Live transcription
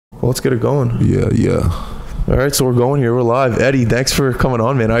Well, let's get it going. Yeah. All right, so we're going here. We're live. Eddie, thanks for coming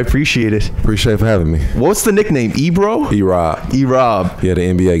on, man. I appreciate it. Appreciate for having me. What's the nickname? Ebro? E-Rob. E-Rob. Yeah, the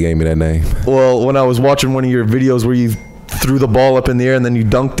NBA gave me that name. Well, when I was watching one of your videos where you threw the ball up in the air and then you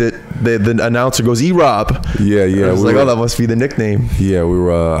dunked it, the announcer goes, E-Rob. Yeah. I was like, oh, that must be the nickname. Yeah, we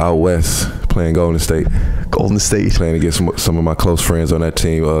were out west playing Golden State. Playing against some of my close friends on that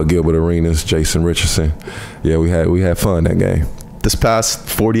team, Gilbert Arenas, Jason Richardson. Yeah, we had fun that game. This past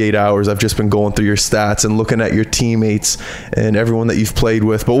 48 hours, I've just been going through your stats and looking at your teammates and everyone that you've played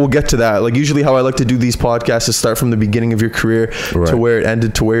with. But we'll get to that. Like, usually how I like to do these podcasts is start from the beginning of your career to where it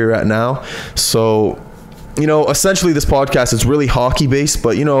ended to where you're at now. So, you know, essentially this podcast is really hockey based,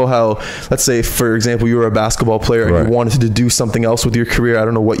 but you know how, let's say, for example, you were a basketball player and you wanted to do something else with your career. I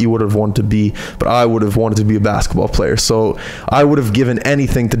don't know what you would have wanted to be, but I would have wanted to be a basketball player. So I would have given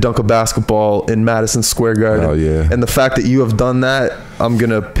anything to dunk a basketball in Madison Square Garden. Oh, yeah. And the fact that you have done that, I'm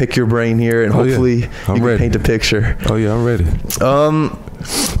going to pick your brain here and hopefully you can paint a picture. Oh, yeah, I'm ready.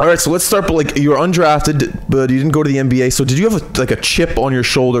 All right, so let's start. But like, you were undrafted, but you didn't go to the NBA. So did you have a chip on your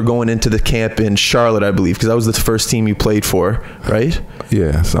shoulder going into the camp in Charlotte, I believe, because that was the first team you played for, right?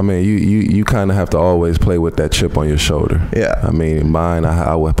 Yes. I mean, you kind of have to always play with that chip on your shoulder. Yeah. I mean, mine,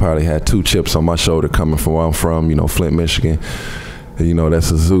 I would probably had 2 chips on my shoulder coming from where I'm from, you know, Flint, Michigan. You know, that's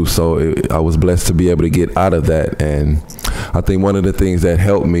a zoo. So I was blessed to be able to get out of that. And I think one of the things that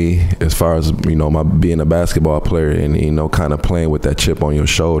helped me as far as, you know, my being a basketball player and, you know, kind of playing with that chip on your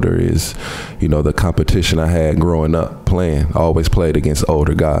shoulder is, you know, the competition I had growing up playing. I always played against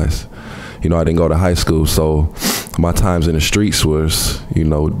older guys. You know, I didn't go to high school, so my times in the streets was, you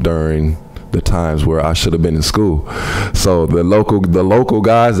know, during the times where I should have been in school. So the local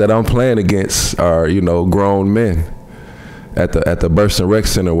guys that I'm playing against are, you know, grown men at the Burston Rec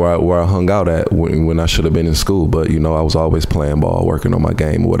Center where I hung out at when I should have been in school. But you know, I was always playing ball, working on my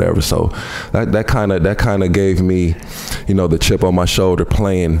game or whatever. So that kind of gave me, you know, the chip on my shoulder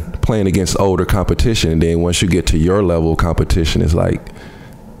playing against older competition. And then once you get to your level competition, it's like,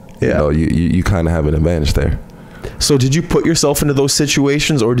 you know, you kind of have an advantage there. So did you put yourself into those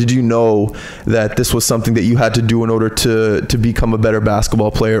situations, or did you know that this was something that you had to do in order to become a better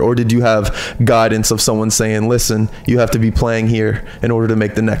basketball player? Or did you have guidance of someone saying, listen, you have to be playing here in order to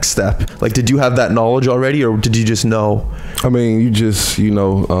make the next step? Like, did you have that knowledge already, or did you just know? I mean, you just, you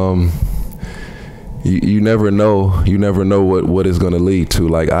know, you never know what it's going to lead to.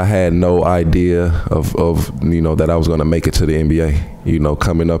 Like, I had no idea of you know, that I was going to make it to the NBA. You know,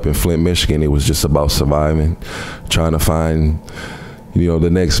 coming up in Flint, Michigan, it was just about surviving, trying to find, you know,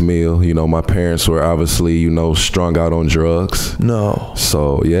 the next meal. You know, my parents were obviously, you know, strung out on drugs. No.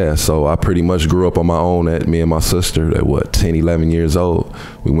 So yeah, so I pretty much grew up on my own. Me and my sister at what, 10, 11 years old.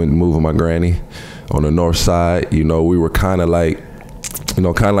 We went and moved with my granny on the north side. You know, we were kind of like, you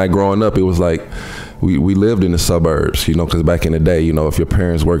know, growing up, it was like, we lived in the suburbs, you know, because back in the day, you know, if your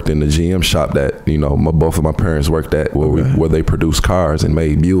parents worked in the GM shop that, you know, both of my parents worked at where they produced cars and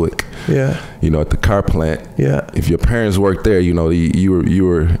made Buick. Yeah. You know, at the car plant. Yeah. If your parents worked there, you know, you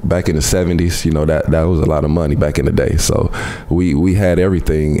were back in the 70s, you know, that was a lot of money back in the day. So we had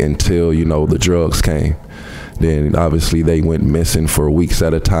everything until, you know, the drugs came. Then obviously they went missing for weeks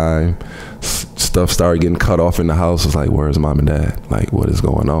at a time. Stuff started getting cut off in the house. It's like, where's mom and dad? Like, what is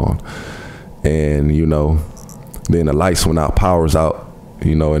going on? And, you know, then the lights went out, power's out,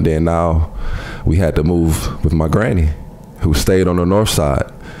 you know, and then now we had to move with my granny, who stayed on the north side,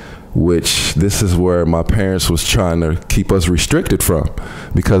 which this is where my parents was trying to keep us restricted from,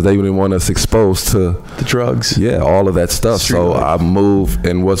 because they didn't want us exposed to the drugs. Yeah, all of that stuff. Street life. I moved,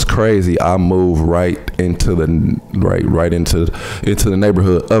 and what's crazy, I moved right into the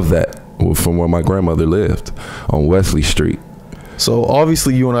neighborhood of that, from where my grandmother lived on Wesley Street. So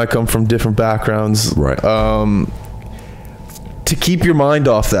obviously you and I come from different backgrounds. Right. To keep your mind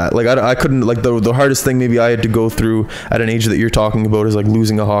off that, like I couldn't, like the hardest thing maybe I had to go through at an age that you're talking about is like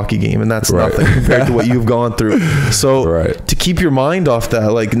losing a hockey game, and that's nothing compared to what you've gone through. So to keep your mind off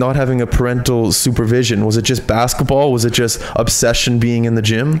that, like not having a parental supervision, was it just basketball? Was it just obsession being in the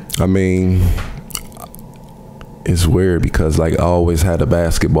gym? I mean, it's weird because like I always had a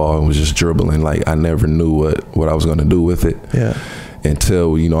basketball and was just dribbling. Like I never knew what I was going to do with it. Yeah.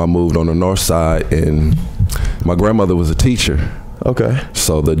 Until, you know, I moved on the north side, and my grandmother was a teacher. Okay.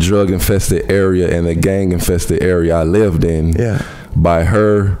 So the drug infested area and the gang infested area I lived in, by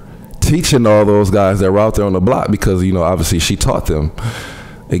her teaching all those guys that were out there on the block, because, you know, obviously she taught them,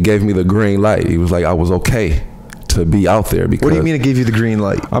 it gave me the green light. It was like I was okay to be out there. Because, what do you mean it gave you the green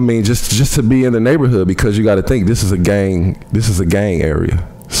light? I mean, just to be in the neighborhood, because you got to think this is a gang area.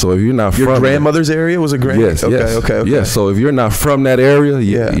 So if you're not your from grandmother's area was a yes, okay. Yeah, so if you're not from that area,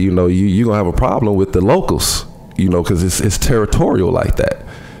 you know, you're gonna have a problem with the locals, you know, because it's territorial like that.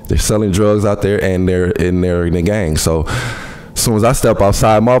 They're selling drugs out there, and they're in the gang. So as soon as I step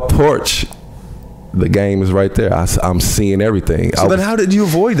outside my porch, the game is right there. I'm seeing everything. So then how did you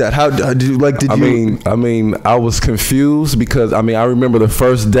avoid that? How did you like, I mean, I was confused because, I mean, I remember the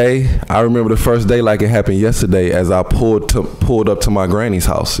first day like it happened yesterday as I pulled up to my granny's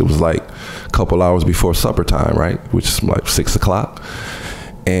house. It was like a couple hours before supper time, right? Which is like 6 o'clock.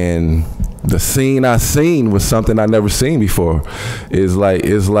 And the scene I seen was something I never seen before. It's like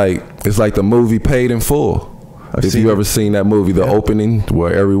the movie Paid in Full. If you ever seen that movie, the opening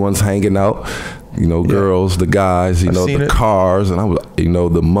where everyone's hanging out, you know, girls, the guys, you know, the cars, and I was, you know,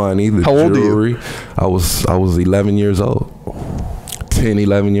 the money, the jewelry. How old are you? I was 11 years old. 10,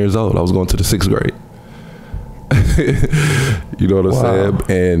 11 years old. I was going to the 6th grade. You know what I'm saying?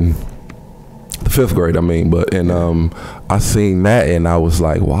 And the 5th grade, I mean, I seen that and I was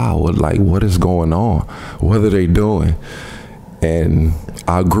like, wow, what is going on? What are they doing? And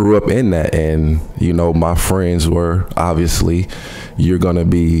I grew up in that, and you know, my friends were obviously, you're gonna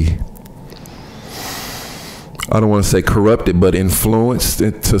be, I don't want to say corrupted, but influenced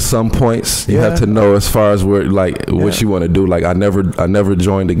to some points. You have to know as far as where, like, what you want to do. Like, I never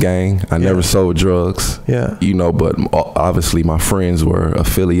joined a gang. I never sold drugs. You know, but obviously my friends were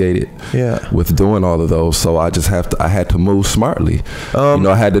affiliated with doing all of those. So I had to move smartly. You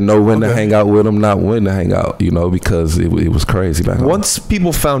know, I had to know when to hang out with them, not when to hang out, you know, because it was crazy back then. Once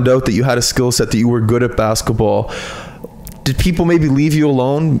people found out that you had a skill set, that you were good at basketball, did people maybe leave you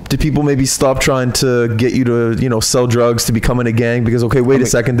alone? Did people maybe stop trying to get you to, you know, sell drugs, to become in a gang? Because, okay, wait a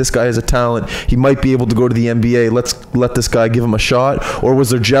second, this guy has a talent. He might be able to go to the NBA. Let's let this guy, give him a shot. Or was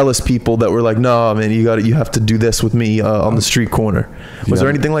there jealous people that were like, no, man, you have to do this with me on the street corner? Was there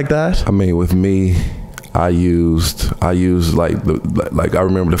anything like that? I mean, with me, I used like I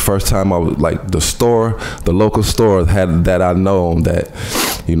remember the first time I was like the local store had that I know that,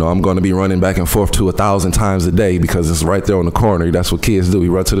 you know, I'm going to be running back and forth to 1,000 times a day because it's right there on the corner. That's what kids do. We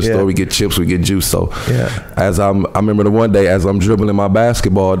run to the store, we get chips, we get juice. So I remember the one day as I'm dribbling my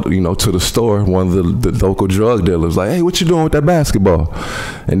basketball, you know, to the store, one of the local drug dealers was like, hey, what you doing with that basketball?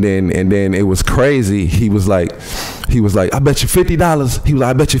 And then it was crazy. He was like, I bet you $50. He was like,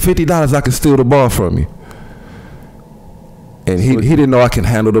 I bet you $50 I can steal the ball from you. And he didn't know I can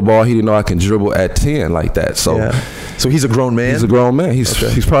handle the ball. He didn't know I can dribble at 10 like that. So so he's a grown man? He's a grown man.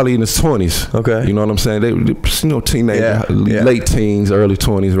 He's probably in his 20s. Okay. You know what I'm saying? They you know, teenage, late teens, early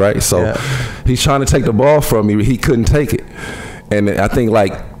 20s, right? So he's trying to take the ball from me. He couldn't take it. And I think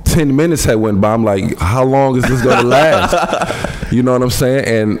like 10 minutes had went by. I'm like, how long is this going to last? You know what I'm saying?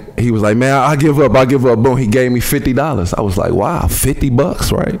 And he was like, man, I give up. Boom. He gave me $50. I was like, wow,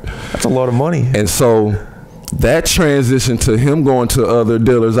 $50, right? That's a lot of money. And so that transitioned to him going to other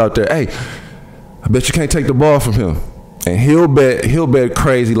dealers out there. Hey, I bet you can't take the ball from him. And he'll bet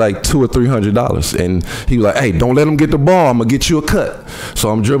crazy like $200 or $300. And he was like, hey, don't let him get the ball. I'm gonna get you a cut. So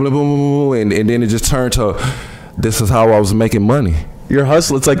I'm dribbling, boom, boom, boom, and then it just turned to, this is how I was making money. Your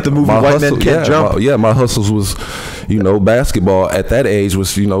hustle, it's like the movie White Men Can't Jump. My hustles was, you know, basketball at that age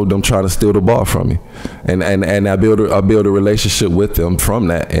was, you know, them trying to steal the ball from me. And I built a relationship with them from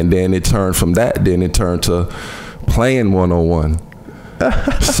that. And then it turned from that, to playing one-on-one.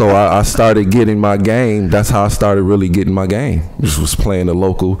 So I started getting my game. That's how I started really getting my game. Just was playing the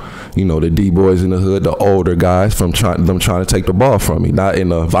local, you know, the D-boys in the hood, the older guys from trying to take the ball from me. Not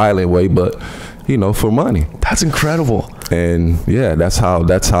in a violent way, but, you know, for money. That's incredible. And yeah, that's how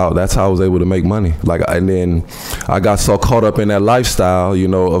I was able to make money. Like, and then I got so caught up in that lifestyle, you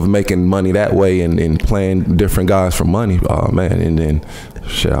know, of making money that way and playing different guys for money. Oh man, and then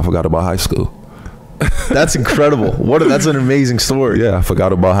shit, I forgot about high school. That's incredible. That's an amazing story. Yeah, I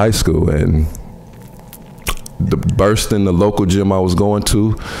forgot about high school and bursting the local gym I was going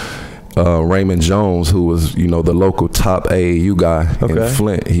to. Raymond Jones, who was, you know, the local top AAU guy in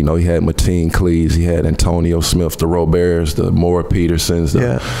Flint. You know, he had Mateen Cleaves, he had Antonio Smith, the Roberts, the Maura Petersons,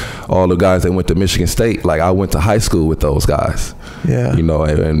 all the guys that went to Michigan State. Like, I went to high school with those guys. Yeah. You know,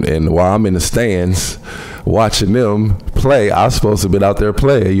 and while I'm in the stands watching them play, I was supposed to be out there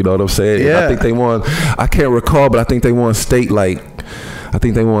playing, you know what I'm saying? Yeah. I think they won, I can't recall, but I think they won state like, I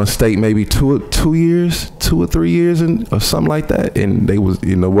think they won state maybe 2 or 3 years or something like that. And they was,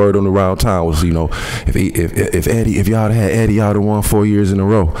 you know, word on the round town was, you know, if y'all had Eddie, y'all had won 4 years in a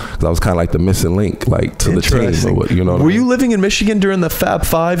row. Cause I was kind of like the missing link, like to the team or what, you know. Were you living in Michigan during the Fab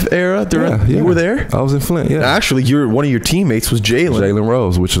Five era? You were there? I was in Flint. Yeah. Actually, one of your teammates was Jalen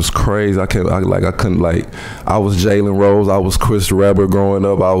Rose, which was crazy. I was Jalen Rose. I was Chris Webber growing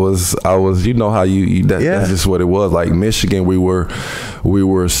up. I was. You know how that's just what it was. Like Michigan, we were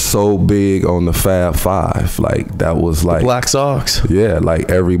so big on the Fab Five. Like that was like the Black Sox. Yeah, like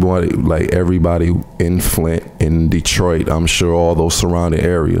everybody in Flint, in Detroit. I'm sure all those surrounding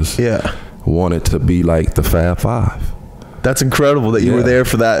areas. Yeah. Wanted to be like the Fab Five. That's incredible that you were there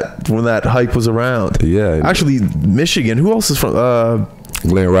for that when that hype was around. Yeah. Actually, Michigan. Who else is from?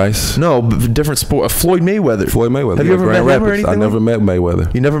 Glenn Rice. No, different sport. Floyd Mayweather. Have you ever met him or anything? I never met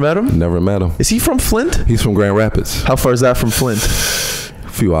Mayweather. You never met him? Never met him. Is he from Flint? He's from Grand Rapids. How far is that from Flint?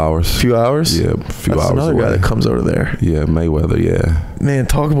 Few hours. Few hours? Yeah, a few hours. Another guy that comes over there. Yeah, Mayweather. Yeah. Man,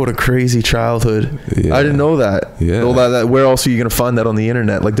 talk about a crazy childhood. Yeah. I didn't know that. Yeah. Where else are you gonna find that on the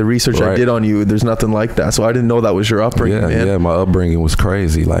internet? Like the research I did on you, there's nothing like that. So I didn't know that was your upbringing. Man. Yeah. My upbringing was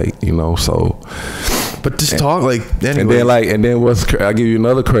crazy. Like, you know, so. But just talk like. Anyway. And then I'll give you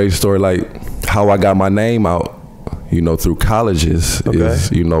another crazy story. Like how I got my name out, you know, through colleges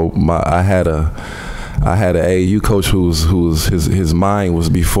is, you know, I had an AAU coach whose his mind was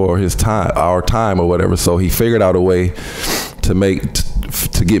before our time or whatever. So he figured out a way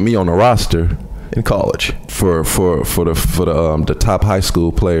to get me on the roster in college for the top high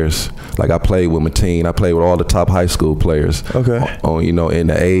school players. Like I played with Mateen. I played with all the top high school players. Okay. On you know, in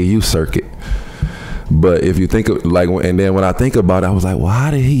the AAU circuit. But if you think of and then when I think about it, I was like, well,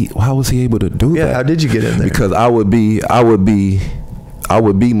 how was he able to do that? Yeah, how did you get in there? Because I would be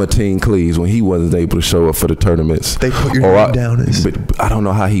Mateen Cleaves when he wasn't able to show up for the tournaments. They put your name down as. But I don't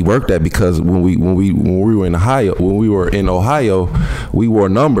know how he worked that, because when we were in Ohio, we wore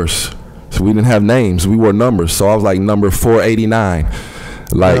numbers. So we didn't have names. We wore numbers. So I was like number 489.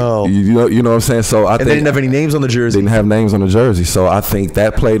 Like you know what I'm saying. So I think they didn't have any names on the jersey. Didn't have names on the jersey. So I think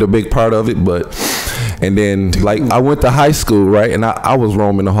that played a big part of it. And then like I went to high school, right? And I was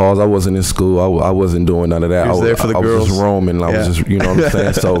roaming the halls. I wasn't in school. I wasn't doing none of that. I was there for the girls. I was just roaming. I was just, you know what I'm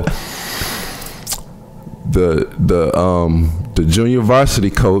saying. So the junior varsity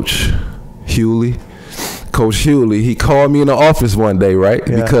coach, Coach Hewley, he called me in the office one day, right?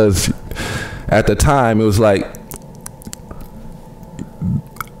 Yeah. Because at the time it was like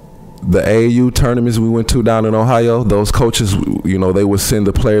the AAU tournaments we went to down in Ohio, those coaches, you know, they would send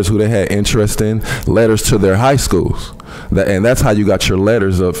the players who they had interest in letters to their high schools. And that's how you got your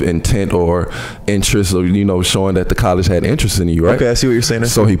letters of intent or interest, or, you know, showing that the college had interest in you, right? Okay, I see what you're saying.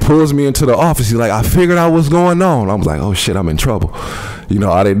 So he pulls me into the office. He's like, I figured out what's going on. I was like, oh shit, I'm in trouble. You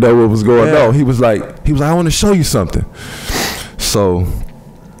know, I didn't know what was going on. He was like, I want to show you something. So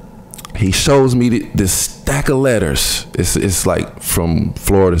he shows me this stack of letters. It's like from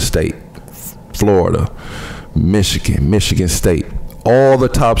Florida State, Florida, Michigan State, all the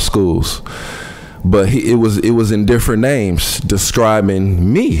top schools. But it was in different names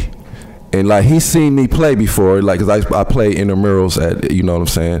describing me. And like he seen me play before, like, cause I played intramurals at, you know what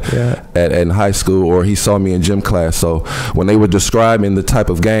I'm saying, in high school, or he saw me in gym class. So when they were describing the type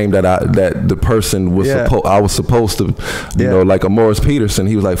of game that the person was I was supposed to, you know, like a Morris Peterson,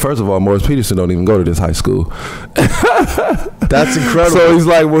 he was like, first of all, Morris Peterson don't even go to this high school. That's incredible. So he's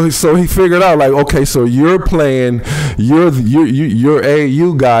like, well, so he figured out like, okay, so you're playing, your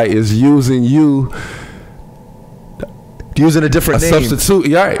AAU guy is using you. Using a different name.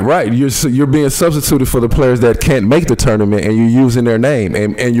 Substitute, right. You're being substituted for the players that can't make the tournament, and you're using their name,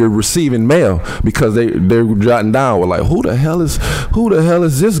 and you're receiving mail because they're jotting down. We're like, who the hell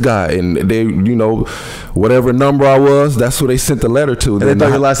is this guy? And they, you know, whatever number I was, that's who they sent the letter to. And they thought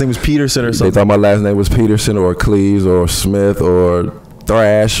your last name was Peterson or something. They thought my last name was Peterson or Cleaves or Smith or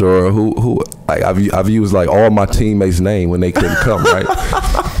Thrash or who. Like I've used like all my teammates' name when they couldn't come, right?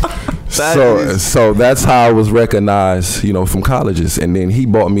 So that's how I was recognized, you know, from colleges. And then he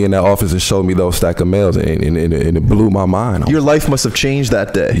brought me in that office and showed me those stack of mails, and it blew my mind. Your life must have changed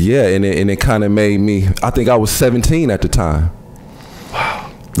that day. Yeah, and it kind of made me, I think I was 17 at the time.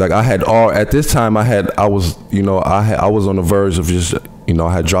 Wow. Like at this time I was on the verge of just, you know,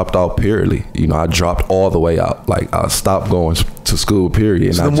 I had dropped out periodly. You know, I dropped all the way out. Like I stopped going to school,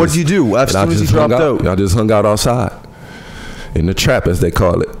 period. So then what did you do as soon as you dropped out? I just hung out outside. In the trap, as they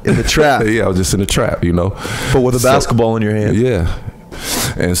call it. In the trap? Yeah, I was just in the trap, you know. But with a basketball in your hand. Yeah.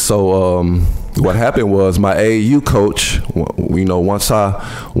 And so what happened was my AAU coach, you know, once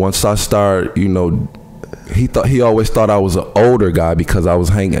I started, you know, he always thought I was an older guy because I was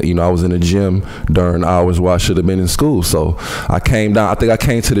hanging, you know, I was in the gym during hours where I should have been in school. So I came down. I think I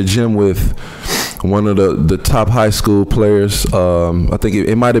came to the gym with one of the top high school players. I think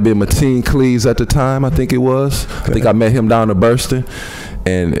it might have been Mateen Cleves at the time. I think it was. Okay. I think I met him down in Burston,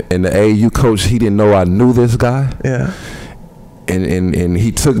 and the AAU coach, he didn't know I knew this guy. Yeah. And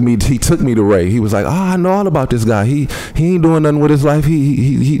he took me to Ray. He was like, I know all about this guy. He ain't doing nothing with his life.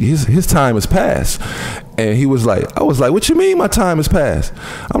 His time has passed. And I was like, what you mean my time has passed?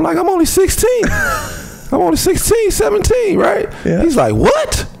 I'm like, I'm only 16. I'm only 16, 17, right? Yeah. He's like,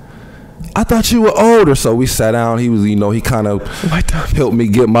 what? I thought you were older. So we sat down. He was, he kind of helped me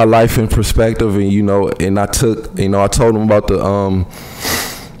get my life in perspective, and and I told him about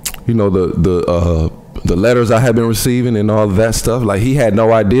the letters I had been receiving and all that stuff. Like, he had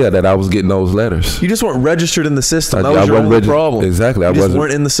no idea that I was getting those letters. You just weren't registered in the system. That was your only problem. Exactly. You just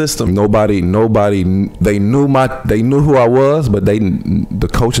weren't in the system. Nobody. They knew who I was, but the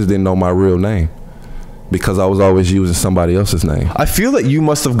coaches didn't know my real name, because I was always using somebody else's name. I feel that you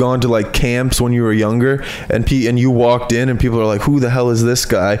must have gone to like camps when you were younger, and you walked in and people are like, who the hell is this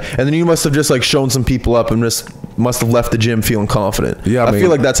guy? And then you must have just like shown some people up and just must have left the gym feeling confident. Yeah, I feel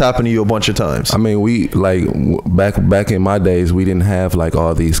like that's happened to you a bunch of times. I mean, we like back in my days, we didn't have like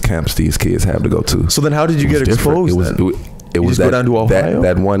all these camps these kids have to go to. So then how did you get exposed? It was go down to Ohio?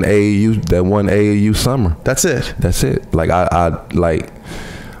 that one AAU summer. That's it. Like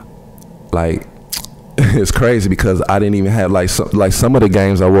it's crazy because I didn't even have like some of the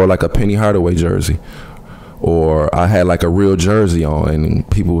games I wore like a Penny Hardaway jersey, or I had like a real jersey on, and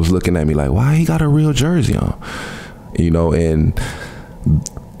people was looking at me like, why he got a real jersey on, and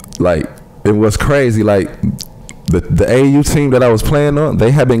like it was crazy. Like the AAU team that I was playing on,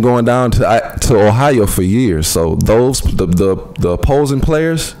 they had been going down to Ohio for years. So the opposing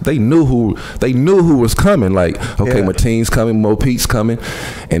players, they knew who was coming. Like, okay, yeah. Mateen's coming, Mo Pete's coming,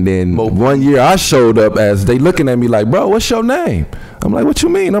 and then one year I showed up as they looking at me like, bro, what's your name? I'm like, what you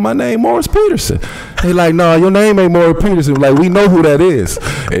mean? My name Morris Peterson. They like, no, your name ain't Morris Peterson. Like, we know who that is.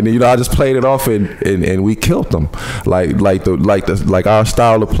 And I just played it off and we killed them. Like our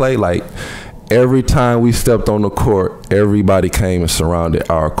style of play, like. Every time we stepped on the court, everybody came and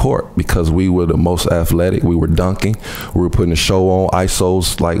surrounded our court because we were the most athletic. We were dunking. We were putting a show on,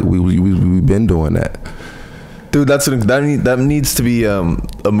 ISOs. Like, we've been doing that. Dude, that needs to be a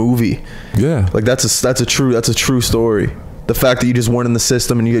movie. Yeah. Like, that's a true story. The fact that you just weren't in the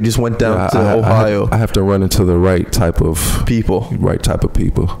system and you just went down to Ohio. I have to run into the right type of people. Right type of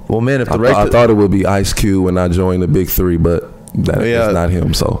people. Well, man, if I thought it would be Ice Cube when I joined the Big Three, but that's not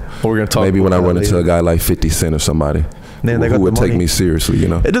him. So we're gonna talk. Maybe when I run into a guy like 50 Cent or somebody, who would take me seriously,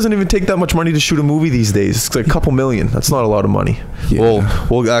 It doesn't even take that much money to shoot a movie these days. It's like a couple million. That's not a lot of money. Yeah.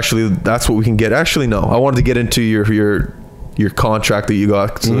 Well, actually, that's what we can get. Actually, no. I wanted to get into your contract that you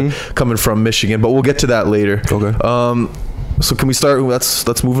got coming from Michigan, but we'll get to that later. Okay. So can we start?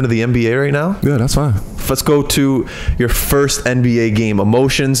 Let's move into the NBA right now. Yeah, that's fine. Let's go to your first NBA game.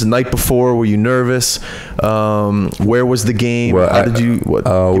 Emotions. The night before, were you nervous? Where was the game? Well, how did you?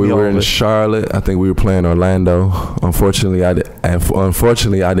 We were in Charlotte. I think we were playing Orlando. Unfortunately, I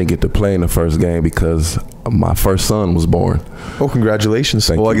didn't get to play in the first game because my first son was born. Oh, congratulations!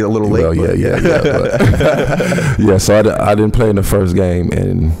 Thank you. I get a little late. Well, yeah. So I didn't play in the first game,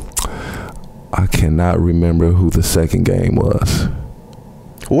 and I cannot remember who the second game was.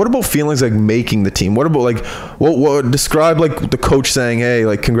 What about feelings like making the team? What about like what describe like the coach saying, "Hey,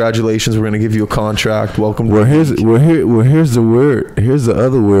 like congratulations, we're going to give you a contract. Welcome." Here's the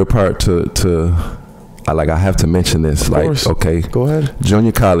other weird part I have to mention this. Of course. Okay, go ahead.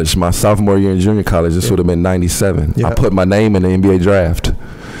 Junior college, my sophomore year in junior college, this would have been 97. Yeah. I put my name in the NBA draft.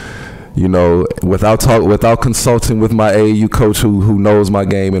 Without consulting with my AAU coach who knows my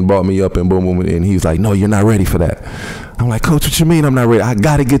game and brought me up, and boom, and he's like, no, you're not ready for that. I'm like, coach, what you mean I'm not ready? I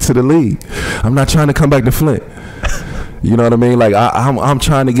got to get to the league. I'm not trying to come back to Flint. You know what I mean? Like, I'm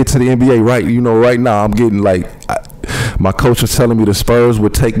trying to get to the NBA right now. I'm getting my coach was telling me the Spurs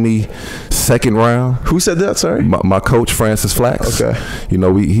would take me second round. Who said that? Sorry? My coach, Francis Flax. Okay.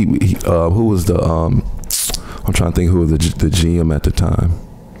 Who was the, I'm trying to think who was the GM at the time.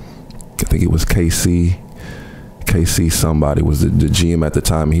 I think it was KC somebody was the GM at the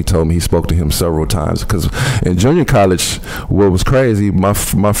time. He told me he spoke to him several times because in junior college, what was crazy, my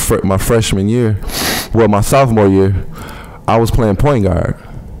freshman year, my sophomore year, I was playing point guard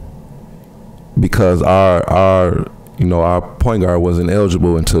because our point guard wasn't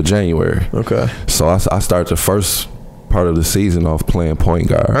eligible until January. Okay. So I started the first part of the season off playing point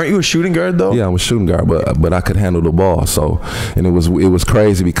guard. Aren't you a shooting guard though? Yeah, I'm a shooting guard, but I could handle the ball. So, and it was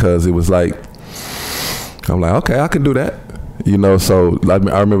crazy because it was like I'm like, okay, I can do that. You know, so I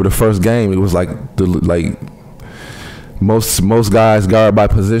remember the first game, it was like most guys guard by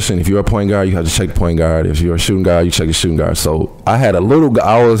position. If you're a point guard, you have to check the point guard. If you're a shooting guard, you check the shooting guard. So I had I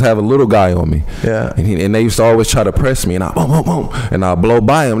always have a little guy on me. Yeah. And they used to always try to press me, and I boom, boom, boom, and I blow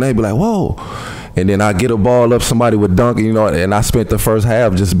by him. And they'd be like, whoa. And then I get a ball up, somebody would dunk, you know, and I spent the first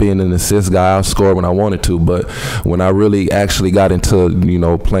half just being an assist guy. I scored when I wanted to, but when I really actually got into, you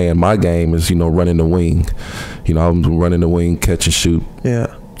know, playing my game is, you know, running the wing. You know, I'm running the wing, catch and shoot.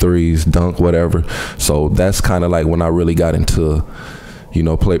 Yeah. Threes, dunk, whatever. So that's kind of like when I really got into, you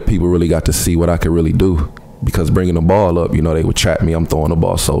know, people really got to see what I could really do. Because bringing the ball up, you know, they would trap me. I'm throwing the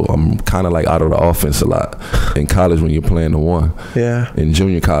ball, so I'm kind of like out of the offense a lot in college when you're playing the one. Yeah. In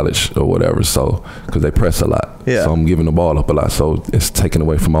junior college or whatever, so because they press a lot. Yeah. So I'm giving the ball up a lot, so it's taken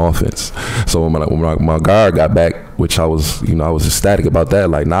away from my offense. So when my guard got back, which I was ecstatic about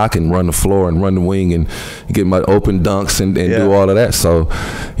that. Like, now I can run the floor and run the wing and get my open dunks and do all of that. So,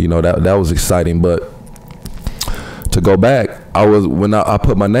 you know, that was exciting, but. To go back, when I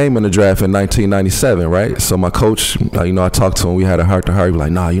put my name in the draft in 1997, right? So my coach, you know, I talked to him. We had a heart-to-heart. He was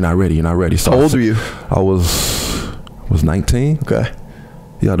like, "Nah, you're not ready. You're not ready." So how old were you? I was 19. Okay.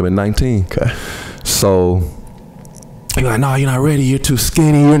 You ought to have been 19. Okay. So you're like, "No, you're not ready. You're too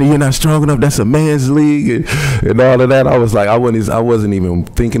skinny. You're not strong enough. That's a man's league," and all of that. I was like, I wasn't even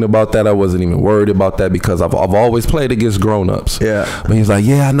thinking about that. I wasn't even worried about that because I've always played against grown-ups. Yeah. But he's like,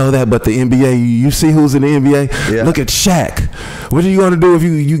 "Yeah, I know that, but the NBA, you see who's in the NBA? Yeah. Look at Shaq. What are you gonna do if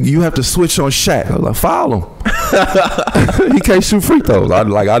you have to switch on Shaq?" I was like, "Foul him. He can't shoot free throws." I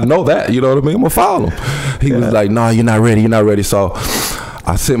know that. You know what I mean? I'm gonna foul him. He was like, "Nah, you're not ready. You're not ready." So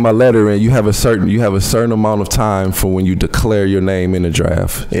I sent my letter in. You have a certain amount of time for when you declare your name in the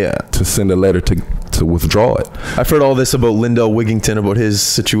draft. Yeah. To send a letter to withdraw it. I've heard all this about Lindell Wigington, about his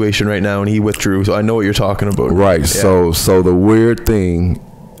situation right now, and he withdrew. So I know what you're talking about. Right. Yeah. So the weird thing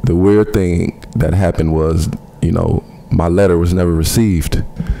that happened was, you know, my letter was never received.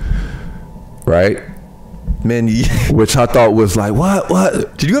 Right. Man, which I thought was like,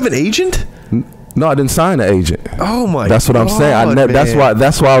 what? Did you have an agent? No, I didn't sign an agent. Oh my! That's what I'm saying.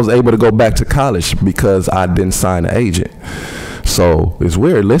 That's why I was able to go back to college, because I didn't sign an agent. So it's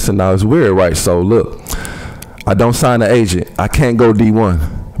weird. Listen, now it's weird, right? So look, I don't sign an agent. I can't go D1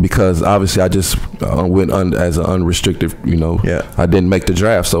 because obviously I just went as an unrestricted. You know, I didn't make the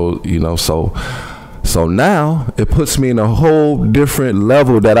draft. So you know, so now it puts me in a whole different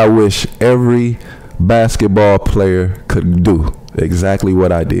level that I wish every basketball player could do exactly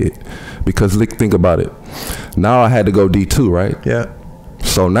what I did. Because think about it. Now I had to go D2, right? Yeah.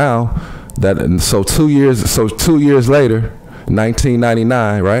 So now so 2 years later,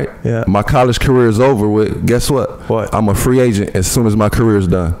 1999, right? Yeah. My college career is over with. Guess what? What? I'm a free agent as soon as my career is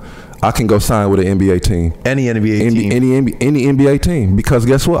done. I can go sign with an NBA team. Any NBA team. Any NBA team. Because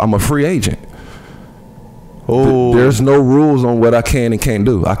guess what? I'm a free agent. Oh. There's no rules on what I can and can't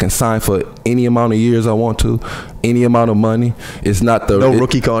do. I can sign for any amount of years I want to, any amount of money. It's not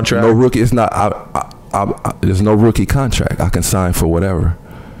rookie contract. No rookie. It's not. There's no rookie contract. I can sign for whatever.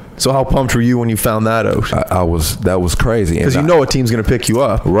 So how pumped were you when you found that out? That was crazy. Because you know a team's gonna pick you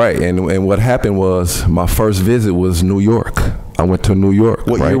up, right? And what happened was my first visit was New York. I went to New York.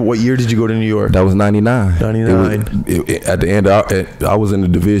 What year did you go to New York? That was 99. 99. At the end, I was in the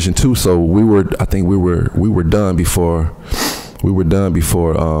Division II, so we were done before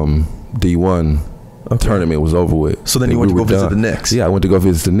D1 tournament was over with. So then you went to go visit the Knicks. Yeah, I went to go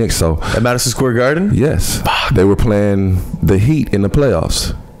visit the Knicks. So at Madison Square Garden. Yes, they were playing the Heat in the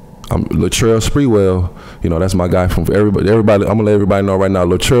playoffs. Latrell Sprewell, you know, that's my guy from everybody. I'm gonna let everybody know right now.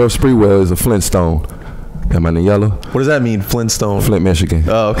 Latrell Sprewell is a Flintstone. Am I in the yellow? What does that mean, Flintstone? Flint, Michigan.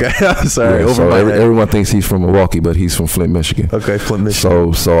 Oh, okay. Sorry. Yeah, so everyone thinks he's from Milwaukee, but he's from Flint, Michigan. Okay, Flint,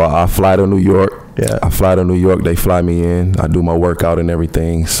 Michigan. So I fly to New York. Yeah. I fly to New York. They fly me in. I do my workout and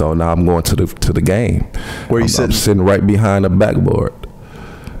everything. So now I'm going to the game. Where you sitting? I'm sitting right behind the backboard.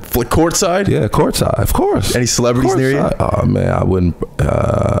 Courtside? Yeah, courtside, of course. Any celebrities near you? Oh man, I wouldn't.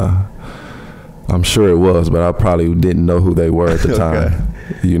 I'm sure it was, but I probably didn't know who they were at the time.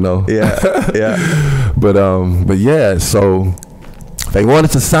 You know? Yeah, yeah. But yeah, so they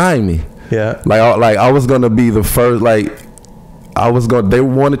wanted to sign me. Yeah. Like I was gonna be the first. They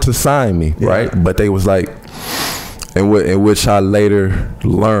wanted to sign me, right? But they was like, in which I later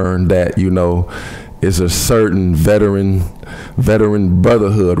learned that, you know, is a certain veteran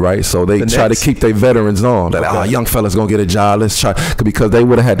brotherhood, right? So they try to keep their veterans on. That young fella's gonna get a job. Let's try, because they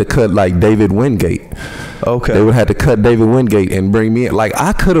would have had to cut like David Wingate. Okay. They would have had to cut David Wingate and bring me in. Like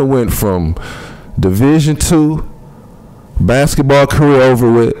I could have went from Division II basketball career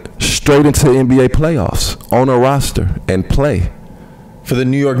over with, straight into NBA playoffs on a roster and play for the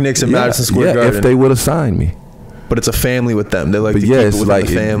New York Knicks in Madison Square Garden. If they would have signed me. But it's a family with them. They like to keep it within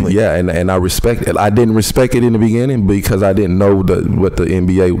the family. And I respect it. I didn't respect it in the beginning because I didn't know what the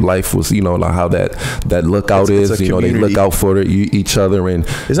NBA life was, like how that lookout is. They look out for each other. And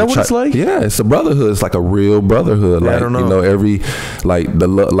is that what it's like? Yeah, it's a brotherhood. It's like a real brotherhood. I don't know.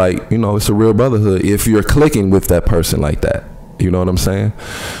 It's a real brotherhood if you're clicking with that person like that. You know what I'm saying?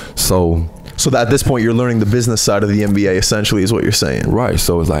 So that at this point you're learning the business side of the NBA essentially is what you're saying. Right.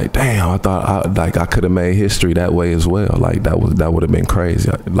 So it's like, damn, I thought I could have made history that way as well. Like that would have been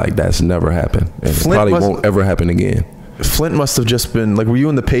crazy. Like that's never happened. And it probably won't ever happen again. Flint must have just been like, were you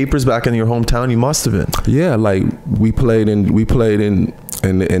in the papers back in your hometown? You must have been. Yeah, like we played in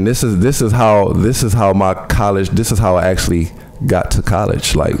and this is how my college, this is how I actually got to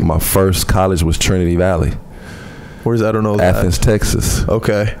college. Like my first college was Trinity Valley. Where's I don't know. Athens, Texas.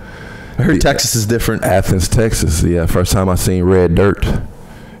 Okay. I heard Texas is different. Athens, Texas. Yeah, first time I seen red dirt.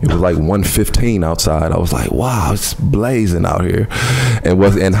 It was like 1:15 outside. I was like, wow, it's blazing out here.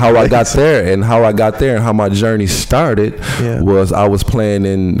 And how I got there and how my journey started was I was playing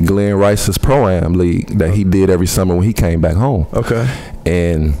in Glenn Rice's Pro-Am League that he did every summer when he came back home. Okay.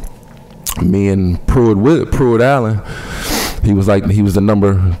 And me and Pruitt Allen, he was the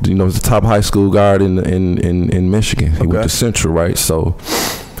number, the top high school guard in Michigan. He went to Central, right? So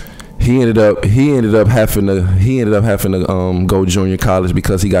he ended up having to go junior college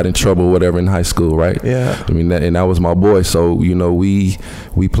because he got in trouble or whatever in high school, right? Yeah. I mean that was my boy. So we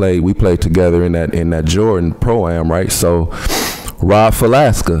played together in that Jordan Pro-Am, right? So Rob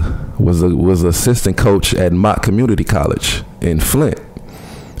Falaska was assistant coach at Mott Community College in Flint.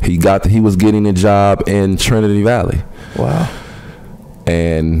 He was getting a job in Trinity Valley. Wow.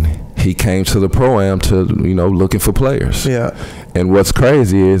 And he came to the Pro-Am to, looking for players. Yeah. And what's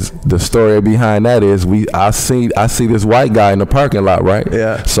crazy is the story behind that is I see this white guy in the parking lot, right?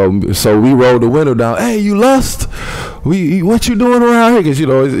 Yeah. So we rolled the window down. Hey, you lust? What you doing around here? Because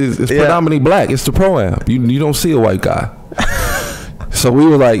it's predominantly black. It's the Pro-Am. You don't see a white guy. So we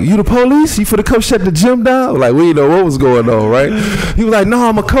were like, you the police? You for to come shut the gym down? Like, we didn't know what was going on, right? He was like, no,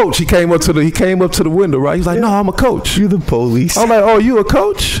 I'm a coach. He came up to the window, right? He's like, no, I'm a coach. You the police? I'm like, oh, you a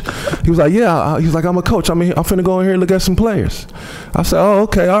coach? He was like, yeah. He was like, I'm a coach. I'm finna go in here and look at some players. I said, oh,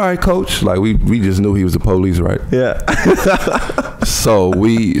 okay, all right, coach. Like we just knew he was the police, right? Yeah. So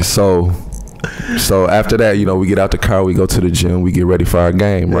after that, we get out the car, we go to the gym, we get ready for our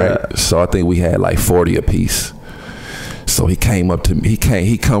game, right? So I think we had like 40 apiece. So he came up to me.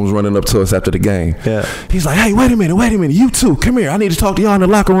 He comes running up to us after the game. Yeah. He's like, hey, wait a minute. You two, come here. I need to talk to y'all in the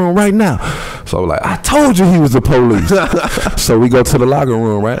locker room right now. So I was like, I told you he was the police. So we go to the locker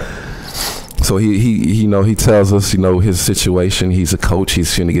room, right? So he tells us, his situation. He's a coach.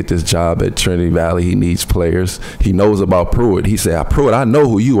 He's going to get this job at Trinity Valley. He needs players. He knows about Pruitt. He said, Pruitt, I know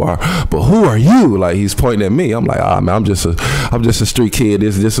who you are, but who are you? Like, he's pointing at me. I'm like, man, I'm just a street kid.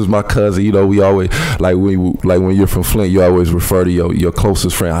 This is my cousin. We always when you're from Flint, you always refer to your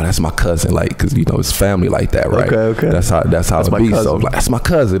closest friend. Oh, that's my cousin. Like, cause it's family like that, right? Okay. That's how it be. So like, that's my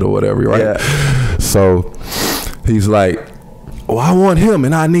cousin or whatever, right? Yeah. So he's like, well, I want him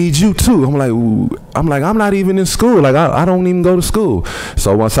and I need you too. I'm like, I'm not even in school. Like, I don't even go to school.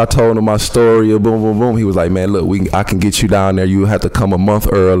 So once I told him my story, boom, boom, boom, he was like, man, look, I can get you down there. You have to come a month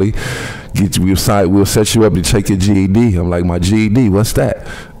early. We'll set you up to take your GED. I'm like, my GED, what's that?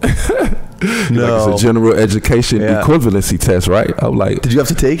 No. Like, it's a general education equivalency test, right? I'm like, did you have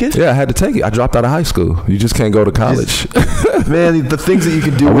to take it? Yeah, I had to take it. I dropped out of high school. You just can't go to college. Man, the things that you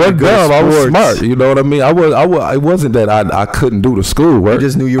could do. I wasn't dumb. I was smart. You know what I mean? It wasn't that I couldn't do the school work. You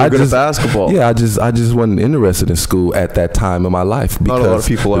just knew you were good at basketball. Yeah, I just wasn't interested in school at that time in my life because not a lot of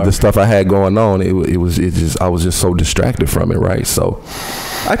people are. The stuff I had going on, I was just so distracted from it, right? So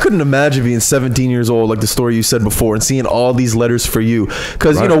I couldn't imagine being 17 years old, like the story you said before, and seeing all these letters for you.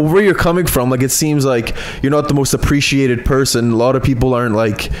 Because, where you're coming from, like, it seems like you're not the most appreciated person. A lot of people aren't,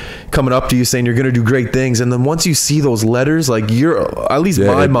 like, coming up to you saying you're going to do great things. And then once you see those letters, like, at least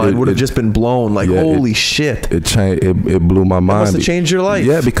my mind would have just been blown. Like, holy shit. It changed. It blew my mind. It must have changed your life.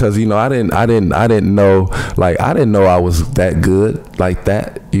 Yeah, because, I didn't know, like, I didn't know I was that good like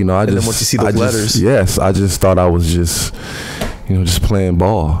that. And then once you see those letters. Yes, I just thought I was just just playing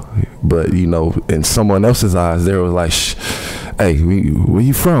ball. But, in someone else's eyes, they were like, hey, where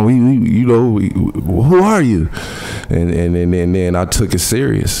you from? Who are you? And then I took it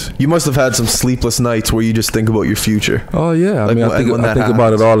serious. You must have had some sleepless nights where you just think about your future. Oh, yeah. I think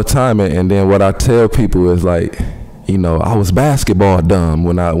about it all the time. And then what I tell people is like, you know, I was basketball dumb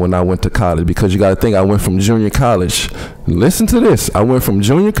when I went to college, because you got to think, I went from junior college. Listen to this. I went from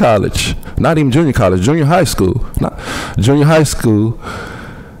junior college, not even junior college, junior high school,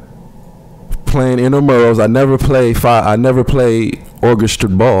 playing intramurals. I never played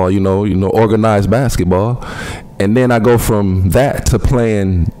orchestrated ball, you know, organized basketball, and then I go from that to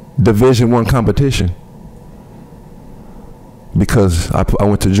playing Division I competition. Because I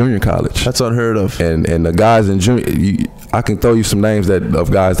went to junior college. That's unheard of. And the guys in junior, I can throw you some names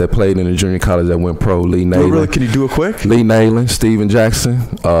of guys that played in the junior college that went pro. Lee Nayland. Really? Can you do it quick? Lee Nayland, Steven Jackson.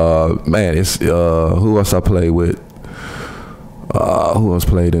 Man, it's who else I played with? Who else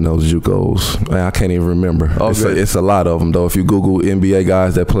played in those JUCOs? Man, I can't even remember. It's a lot of them though. If you Google NBA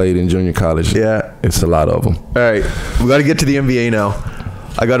guys that played in junior college, yeah, it's a lot of them. All right, we got to get to the NBA now.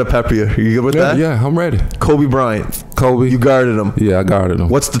 I got to pepper you. Are you good with that? Yeah, I'm ready. Kobe Bryant. Kobe. You guarded him. Yeah, I guarded him.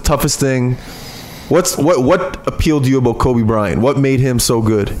 What's the toughest thing? What appealed to you about Kobe Bryant? What made him so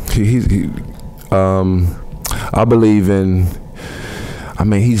good? I believe in. I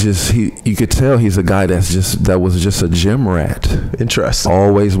mean, you could tell he's a guy that was just a gym rat. Interesting.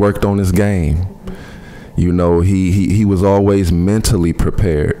 Always worked on his game. You know, he was always mentally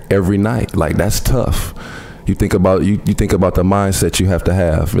prepared every night. Like, that's tough. You think about the mindset you have to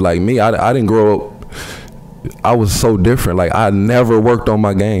have. Like me, I didn't grow up. I was so different. Like, I never worked on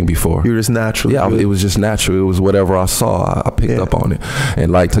my game before. You were just natural. Yeah, it was just natural. It was whatever I saw, I picked up on it.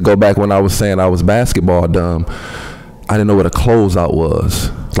 And like, to go back when I was saying I was basketball dumb, I didn't know what a closeout was.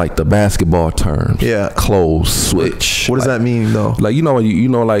 Like the basketball terms. Yeah. Close, switch. What does that mean though? Like, you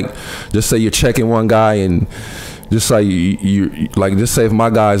know, like, just say you're checking one guy, and just like you like, just say if my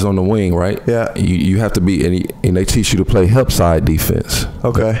guy's on the wing, right? Yeah. You have to be, and they teach you to play help side defense.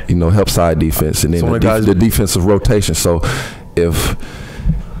 Okay. You know, help side defense, and then the defensive rotation. So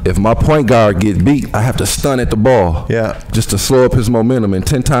if my point guard get beat, I have to stun at the ball. Yeah. Just to slow up his momentum, and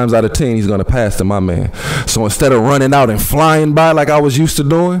 10 times out of 10 he's gonna pass to my man. So instead of running out and flying by like I was used to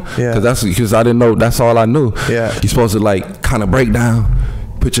doing, because I didn't know, that's all I knew. Yeah. You're supposed to like kind of break down,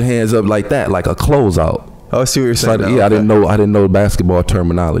 put your hands up like that, like a closeout. Oh, I see what you're saying. So I didn't know basketball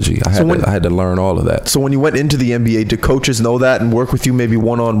terminology. I had to learn all of that. So when you went into the NBA, did coaches know that and work with you maybe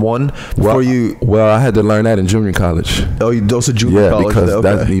one-on-one before you? Well, I had to learn that in junior college. Oh, those are junior college. Yeah,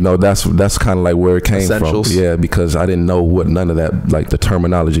 because that's kind of like where it came from. Yeah, because I didn't know what none of that, like the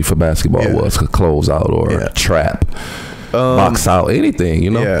terminology for basketball was, close out or trap, box out, anything, you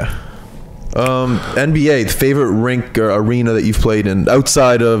know. Yeah. NBA, favorite rink or arena that you've played in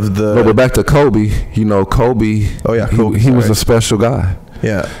outside of the. No, but back to Kobe. You know, Kobe. Oh yeah, Kobe. He was a special guy.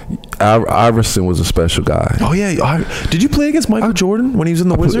 Yeah. Iverson was a special guy. Oh yeah. Did you play against Michael Jordan when he was in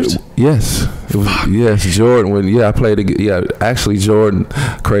the Wizards? Yes. Yes, Jordan. I played. Yeah, actually, Jordan.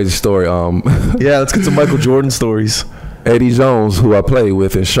 Crazy story. Yeah, let's get some Michael Jordan stories. Eddie Jones, who I played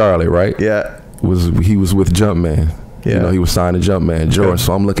with in Charlotte, right? Yeah. He was with Jumpman. Yeah. You know, he was signed to Jumpman, Jordan.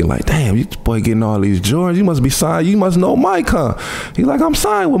 So I'm looking like, damn, you boy getting all these Jordans. You must be signed. You must know Mike, huh? He's like, I'm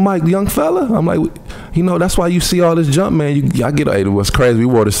signed with Mike, the young fella. I'm like, you know, that's why you see all this Jumpman. I get it. Was crazy. We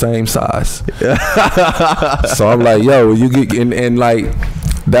wore the same size. So I'm like, yo, you get and like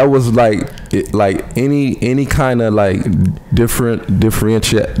that was like any kind of like difference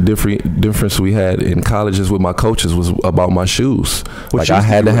we had in colleges with my coaches was about my shoes. Like I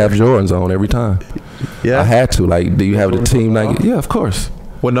had to have Jordans on every time. Yeah, I had to. Like, do you have the team? Like, yeah, of course.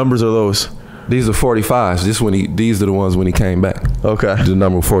 What numbers are those? These are 45s. These are the ones when he came back. Okay. The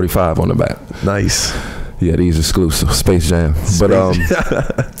number 45 on the back. Nice. Yeah, these exclusive Space Jam.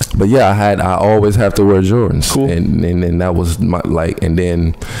 But yeah, I always have to wear Jordans. Cool. And that was my and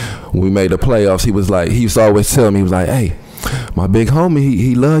then when we made the playoffs, he used to always tell me, he was like, hey, my big homie,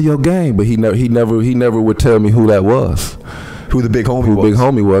 he loved your game, but he never would tell me who that was. Who the big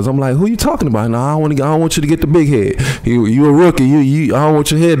homie was. I'm like, who you talking about? No, I don't want you to get the big head. You a rookie. I don't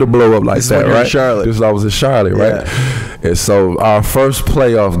want your head to blow up like that, right? Charlotte. This I was in Charlotte, right? And so our first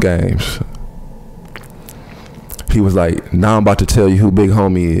playoff games, he was like, now I'm about to tell you who big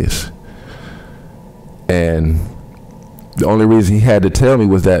homie is. And the only reason he had to tell me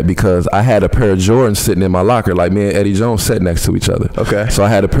was that because I had a pair of Jordans sitting in my locker. Like, me and Eddie Jones sat next to each other. Okay. So I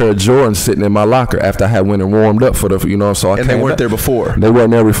had a pair of Jordans sitting in my locker after I had went and warmed up for the, so I and they weren't there before. They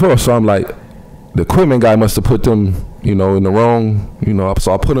weren't there before. So I'm like, the equipment guy must have put them, in the wrong,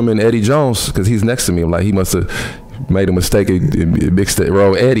 so I put them in Eddie Jones because he's next to me. I'm like, he must have made a mistake and mixed it,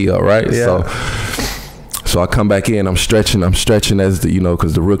 roll Eddie up, right? Yeah. So I come back in, I'm stretching as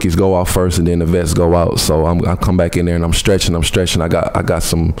because the rookies go out first and then the vets go out. So I come back in there and I'm stretching. I got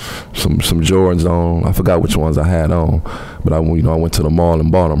some Jordans on. I forgot which ones I had on, but I went to the mall and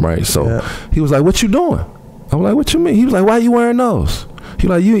bought them, right? So he was like, "What you doing?" I'm like, what you mean? He was like, why you wearing those? He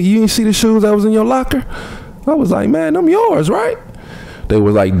like, you didn't see the shoes that was in your locker? I was like, man, them yours, right? They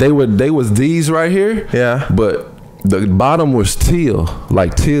was like, they was these right here. Yeah. But the bottom was teal,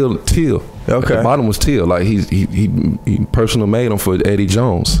 like teal. Okay. The bottom was teal. Like he personal made them for Eddie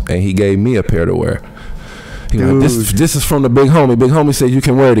Jones, and he gave me a pair to wear. He like, this is from the big homie. Big homie said you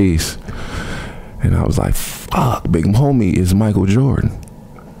can wear these. And I was like, fuck, big homie is Michael Jordan.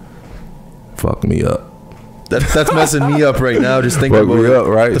 Fuck me up. That's messing me up right now. Just thinking about me up,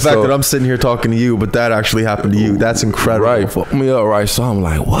 right? The fact that I'm sitting here talking to you, but that actually happened to you. That's incredible. Right, fuck me up, right? So I'm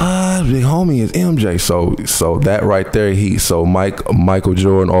like, what? Big homie is MJ. So that right there, Michael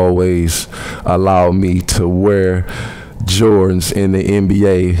Jordan always allowed me to wear Jordans in the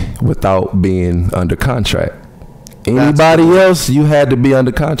NBA without being under contract. Anybody else, you had to be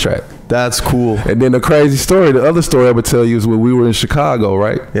under contract. That's cool. And then the other story I would tell you is when we were in Chicago,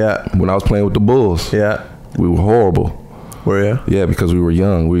 right? Yeah. When I was playing with the Bulls. Yeah. We were horrible. Were you? Yeah, because we were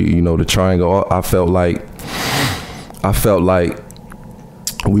young. The triangle, I felt like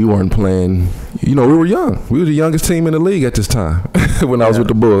we weren't playing, we were young. We were the youngest team in the league at this time when I was with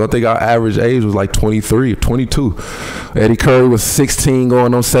the Bulls. I think our average age was like 23 or 22. Eddie Curry was 16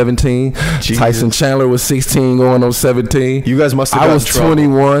 going on 17. Jesus. Tyson Chandler was 16 going on 17. You guys must have I was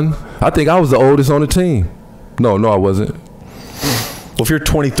 21. I think I was the oldest on the team. No, I wasn't. Well, if you're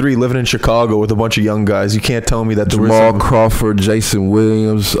 23 living in Chicago with a bunch of young guys, you can't tell me that Jamal Crawford, Jason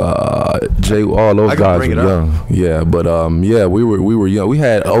Williams, all those guys were young. Yeah, but we were young. We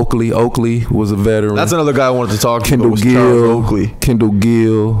had Oakley. Oakley was a veteran. That's another guy I wanted to talk to. Kendall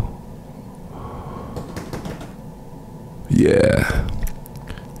Gill. Yeah.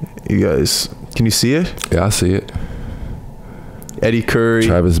 You guys, can you see it? Yeah, I see it. Eddie Curry,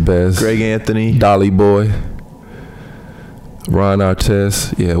 Travis Best, Greg Anthony, Dolly Boy, Ron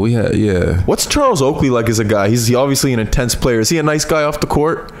Artest. Yeah, we had, yeah. What's Charles Oakley like as a guy? He's obviously an intense player. Is he a nice guy off the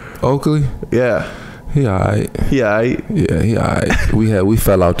court? Oakley? Yeah. He all right. He all right? Yeah, he all right. We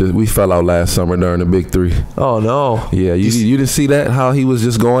fell out last summer during the Big Three. Oh, no. Yeah, you didn't see that, how he was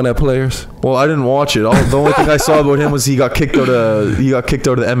just going at players? Well, I didn't watch it. The only thing I saw about him was he got kicked out of the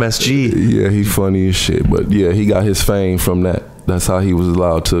MSG. Yeah, he's funny as shit. But, yeah, he got his fame from that. That's how he was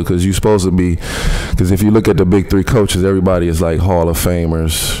allowed to, because you're supposed to be, because if you look at the Big Three coaches, everybody is like Hall of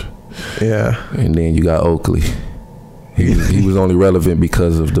Famers. Yeah. And then you got Oakley. He was only relevant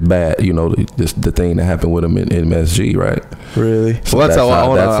because of the bad, the thing that happened with him in MSG, right? Really? So well,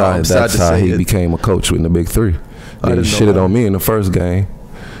 that's how he became a coach in the Big Three. He shitted on me in the first game.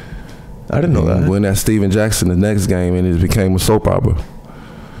 I didn't know that. When that Steven Jackson the next game, and it became a soap opera.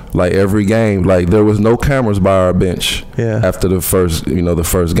 Like every game, like there was no cameras by our bench. Yeah. After the first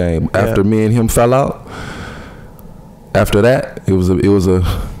game, after me and him fell out. After that, it was a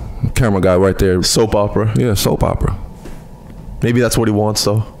camera guy right there. Soap opera. Yeah, soap opera. Maybe that's what he wants,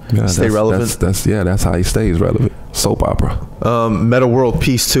 though. Yeah, stay relevant. That's how he stays relevant. Soap opera. Meta World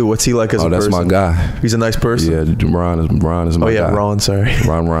Peace too. What's he like as a person? Oh, that's my guy. He's a nice person. Yeah, Ron is my guy. Oh yeah, guy. Ron. Sorry.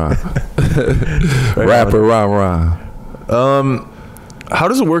 Ron. Rapper Ron. How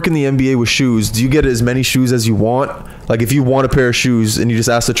does it work in the NBA with shoes? Do you get as many shoes as you want? Like if you want a pair of shoes and you just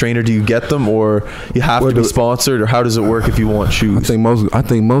ask the trainer, do you get them, or you have to be sponsored, or how does it work if you want shoes? I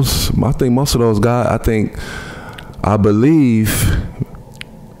think most of those guys. I believe.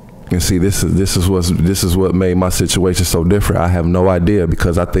 And see, this is what made my situation so different. I have no idea,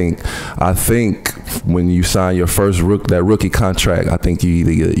 because I think when you sign your first rookie contract, I think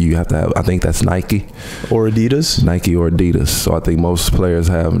you have to have, I think that's Nike or Adidas. Nike or Adidas. So I think most players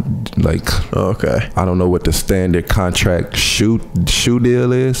have I don't know what the standard contract shoe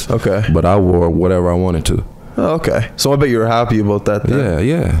deal is. Okay. But I wore whatever I wanted to. Oh, okay. So I bet you were happy about that then.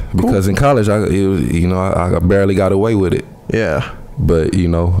 Yeah. Because in college, I barely got away with it. Yeah. But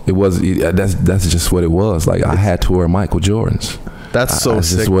that's just what it was. Like I had to wear Michael Jordans. That's so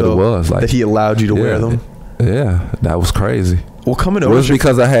sick. Just what it was. Like that he allowed you to wear them. Yeah, that was crazy. Well, coming over. It was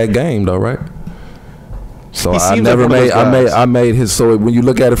because I had game though, right? So I made his, so when you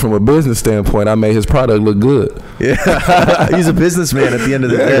look at it from a business standpoint, I made his product look good. Yeah. He's a businessman at the end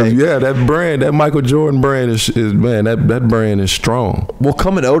of the day. Yeah, that brand, that Michael Jordan brand is that brand is strong. Well,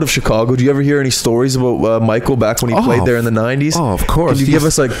 coming out of Chicago, do you ever hear any stories about Michael back when he played there in the 90s? Oh, of course. Can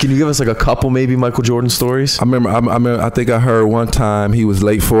you give us a couple maybe Michael Jordan stories? I remember I think I heard one time he was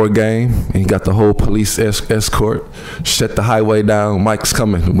late for a game and he got the whole police escort, shut the highway down. Mike's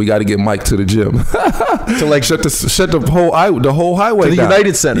coming. We got to get Mike to the gym. To like shut the whole highway to the down.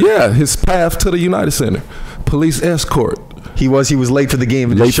 United Center. Yeah, his path to the United Center. Police escort. He was late for the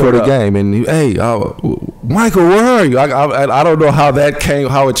game. And late for the game, and hey, Michael, where are you? I don't know how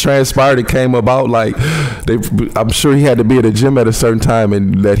it transpired. It came about. Like, I'm sure he had to be at the gym at a certain time,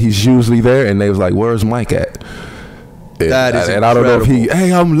 and that he's usually there. And they was like, "Where's Mike at?" That is and I don't know if he,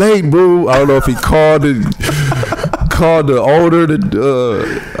 hey, I'm late, bro. I don't know if he called the owner.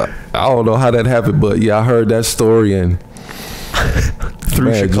 I don't know how that happened, but yeah, I heard that story and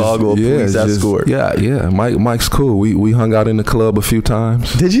through Chicago, police escort. Yeah. Mike's cool. We hung out in the club a few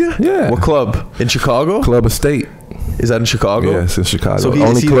times. Did you? Yeah. What club? In Chicago? Club Estate. Is that in Chicago? Yeah, it's in Chicago. So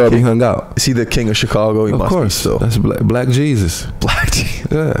only club he hung out. Is he the king of Chicago? He of must course. Be, so. That's Black Jesus. Black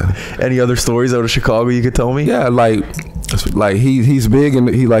Jesus. Yeah. Any other stories out of Chicago you could tell me? Yeah, like he's big and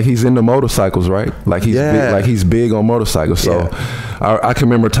he's into motorcycles, right? Like he's big on motorcycles. So I can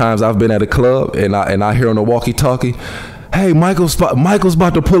remember times I've been at a club and I hear on the walkie-talkie, hey, Michael's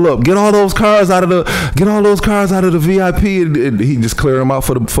about to pull up. Get all those cars out of the VIP, and he just clear them out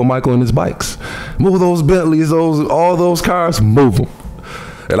for Michael and his bikes. Move those Bentleys, all those cars, move them.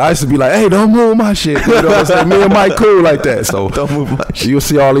 And I used to be like, hey, don't move my shit. You know what I'm saying? Me and Mike cool like that. So don't move my shit. You'll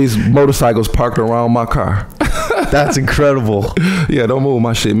see all these motorcycles parked around my car. That's incredible. Yeah, don't move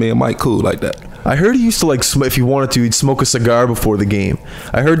my shit. Me and Mike cool like that. I heard he used to, like, if he wanted to, he'd smoke a cigar before the game.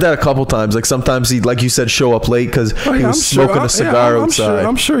 I heard that a couple times. Like, sometimes he'd, like you said, show up late because he was smoking a cigar outside.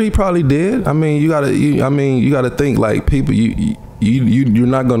 I'm sure he probably did. I mean, you gotta think, like, people. You're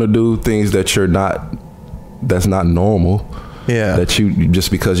not gonna do things that's not normal. Yeah. That you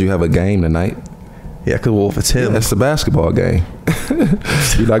just because you have a game tonight. Yeah, because if it's him, it's a basketball game.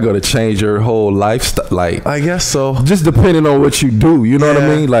 You're not gonna change your whole lifestyle. Like, I guess so. Just depending on what you do, you know what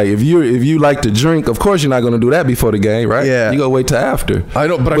I mean. Like, if you like to drink, of course you're not gonna do that before the game, right? Yeah, you gotta wait till after. I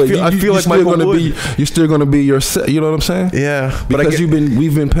know, but I feel like Michael would. You're still gonna be yourself. You know what I'm saying? Yeah, because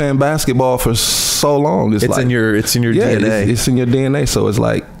we've been playing basketball for so long. It's like, in your DNA. It's in your DNA. So it's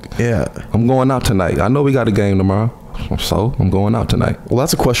like, yeah, I'm going out tonight. I know we got a game tomorrow. So I'm going out tonight. Well,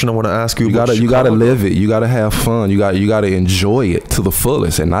 that's a question I want to ask you. You gotta live it. You gotta have fun. You gotta enjoy it to the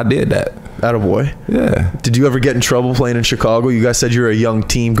fullest. And I did that. Attaboy. Yeah. Did you ever get in trouble playing in Chicago? You guys said you're a young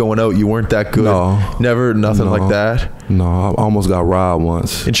team going out. You weren't that good. No. Nothing like that. No, I almost got robbed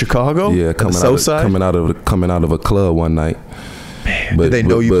once. In Chicago? Yeah, coming out of a club one night. Man, did they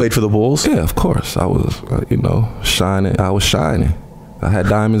know you played for the Bulls? Yeah, of course. I was, shining. I was shining. I had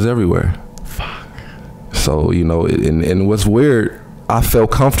diamonds everywhere. So, and what's weird, I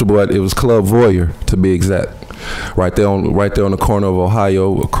felt comfortable it was Club Voyeur, to be exact. Right there on the corner of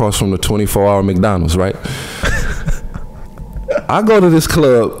Ohio, across from the 24-hour McDonald's, right? I go to this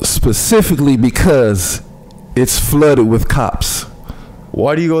club specifically because it's flooded with cops.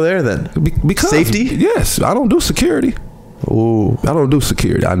 Why do you go there then? Because safety? Yes, I don't do security. Ooh. I don't do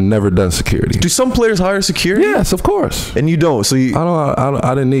security. I've never done security. Do some players hire security? Yes, of course. And you don't? So you?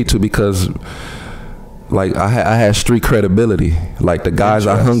 I didn't need to because, like, I had street credibility. Like the guys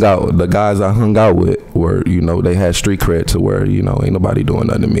I hung out with were, they had street cred to where, ain't nobody doing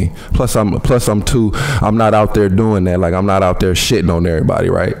nothing to me. Plus I'm not out there doing that. Like, I'm not out there shitting on everybody,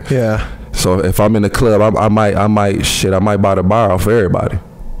 right? Yeah. So if I'm in the club, I might buy the bar off everybody.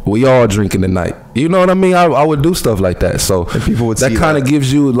 We all drinking tonight. You know what I mean? I would do stuff like that. So and people would that kind of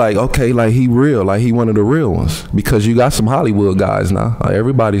gives you like, okay, like he real, like he one of the real ones. Because you got some Hollywood guys now. Like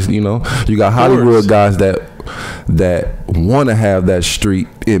everybody's, you got Hollywood guys that want to have that street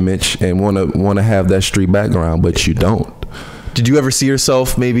image and want to have that street background, but you don't. Did you ever see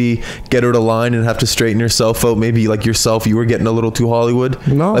yourself maybe get out of line and have to straighten yourself out? Maybe like yourself, you were getting a little too Hollywood?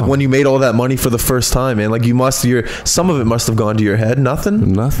 No. Like when you made all that money for the first time, man, like some of it must have gone to your head.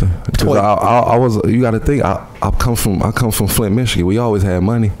 Nothing? Nothing. Because you got to think, I come from Flint, Michigan. We always had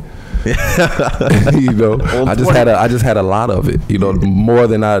money. I just had a lot of it, more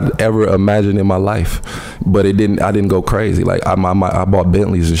than I'd ever imagined in my life. But I didn't go crazy. Like I bought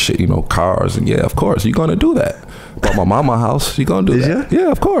Bentleys and shit, cars, and yeah, of course you're gonna do that. Bought my mama house, you gonna do that? You?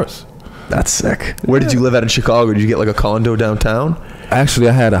 Yeah, of course. That's sick. Where did you live at in Chicago? Did you get like a condo downtown? Actually,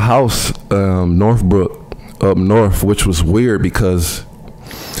 I had a house, Northbrook, up north, which was weird because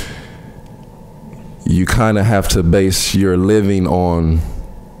you kind of have to base your living on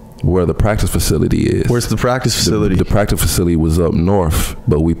where the practice facility is. Where's the practice facility? The practice facility was up north,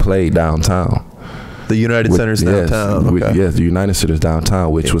 but we played downtown. The United Center's downtown. Yes, okay. The United Center's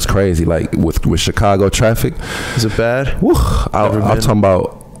downtown, which was crazy. Like with Chicago traffic. Is it bad? I'm talking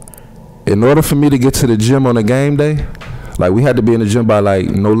about, in order for me to get to the gym on a game day, like we had to be in the gym by like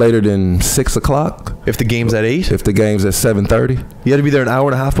no later than 6 o'clock. If the game's at 8? If the game's at 7:30. You had to be there an hour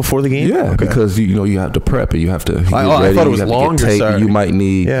and a half before the game? Yeah, okay. Because you have to prep and you have to get ready. I thought it was longer. You might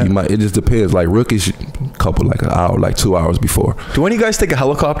need, it just depends. Like rookies, couple like an hour, like 2 hours before. Do any guys take a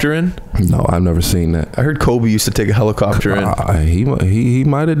helicopter in? No, I've never seen that. I heard Kobe used to take a helicopter in. He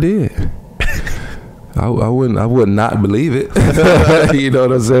might have did. I would not believe it. You know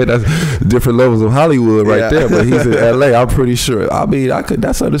what I'm saying? That's different levels of Hollywood right there. But he's in LA. I'm pretty sure. I mean,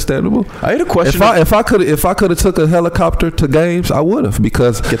 that's understandable. I had a question. If I could have took a helicopter to games, I would have,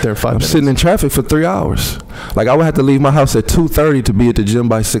 because get there in 5 minutes. I'm sitting in traffic for 3 hours. Like I would have to leave my house at 2:30 to be at the gym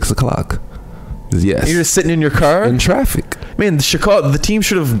by 6 o'clock. Yes. You're just sitting in your car in traffic. Man, the team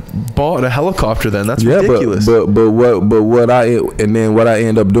should have bought a helicopter then. That's ridiculous. But what I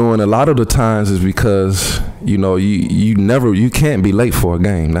end up doing a lot of the times is because you can't be late for a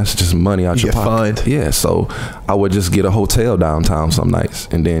game. That's just money out your pocket. Fined. Yeah, so I would just get a hotel downtown some nights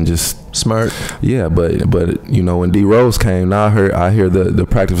and then just smart. Yeah, but when D Rose came, now I hear the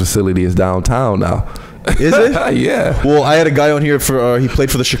practice facility is downtown now. Is it? Yeah. Well, I had a guy on here for he played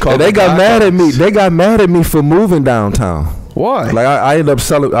for the Chicago. And they got mad at me. They got mad at me for moving downtown. Why? Like I ended up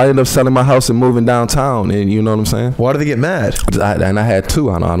selling my house and moving downtown, and you know what I'm saying? Why did they get mad? And I had two.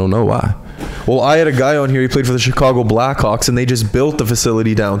 I don't know why. Well, I had a guy on here. He played for the Chicago Blackhawks, and they just built the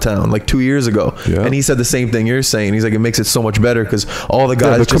facility downtown like 2 years ago. Yeah. And he said the same thing you're saying. He's like, it makes it so much better because all the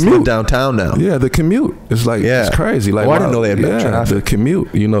guys just live downtown now. Yeah, the commute. It's like it's crazy. Like I didn't know they had bad traffic. The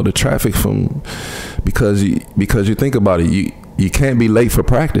commute. The traffic from because you think about it. You can't be late for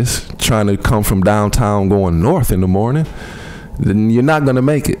practice trying to come from downtown going north in the morning. Then you're not gonna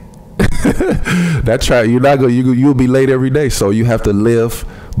make it. You'll be late every day. So you have to live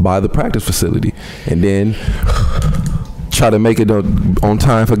by the practice facility and then try to make it on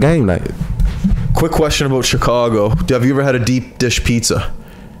time for game night. Quick question about Chicago. Have you ever had a deep dish pizza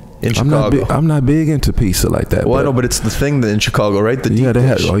in Chicago? I'm not big into pizza like that. Well, I know, but it's the thing in Chicago, right? The deep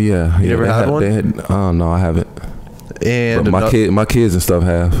dish. Oh yeah. You never had one? No, I haven't. And but my kids and stuff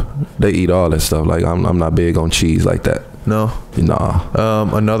have. They eat all that stuff. Like I'm not big on cheese like that. No.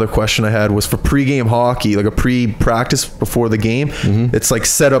 Nah. Another question I had was for pregame hockey, like a pre-practice before the game. Mm-hmm. It's like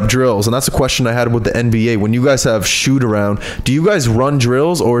set up drills, and that's a question I had with the NBA. When you guys have shoot around, do you guys run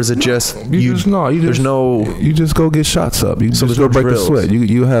drills, or is it just you just go get shots up. You just go break drills. The sweat.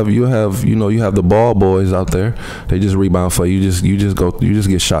 You have the ball boys out there. They just rebound for you. You just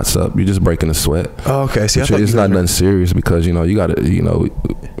get shots up. You just breaking the sweat. Oh, okay. See, it's not nothing serious because you got to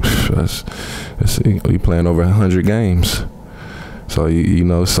you playing over 100 games. So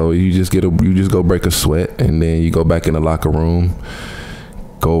you just go break a sweat, and then you go back in the locker room,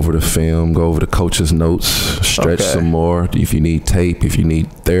 go over the film, go over the coach's notes, stretch some more. If you need tape, if you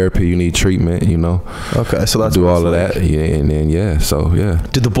need therapy, you need treatment, Okay, so that's do all of that. Yeah, and then so yeah.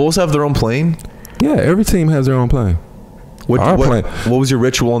 Did the Bulls have their own plane? Yeah, every team has their own plane. What was your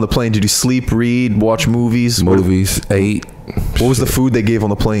ritual on the plane? Did you sleep, read, watch movies? Ate. What was the food they gave on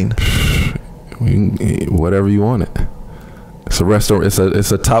the plane? Whatever you wanted. It's a restaurant.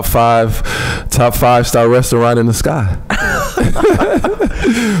 It's a top five star restaurant in the sky.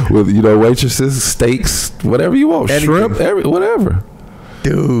 With waitresses, steaks, whatever you want, anything. Shrimp, whatever.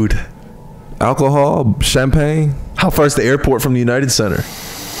 Dude, alcohol, champagne. How far is the airport from the United Center?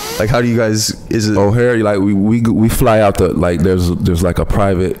 Like, how do you guys? Is it O'Hare? Like we fly out there's like a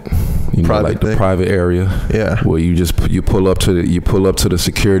private. The private area, where you pull up to the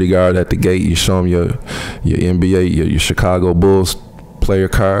security guard at the gate. You show them your NBA, your Chicago Bulls player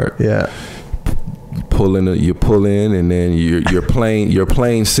card. Yeah, you pull in, and then your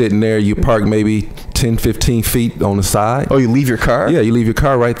plane sitting there. You park maybe 10-15 feet on the side. Oh, you leave your car? Yeah, you leave your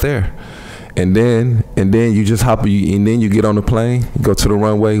car right there, and then you just hop. And then you get on the plane. You go to the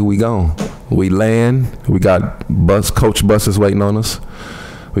runway. We gone. We land. We got coach buses waiting on us.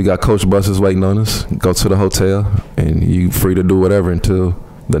 We got coach buses waiting on us. Go to the hotel, and you free to do whatever until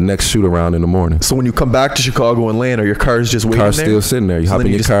the next shoot around in the morning. So when you come back to Chicago and land, are your cars just waiting there? Car's still sitting there. You hop in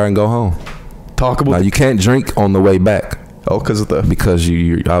your car and go home. Talk about. Now you can't drink on the way back. Oh, because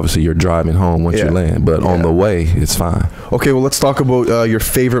you obviously you're driving home once you land, but on the way it's fine. Okay, well let's talk about your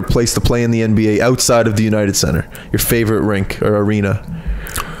favorite place to play in the NBA outside of the United Center. Your favorite rink or arena.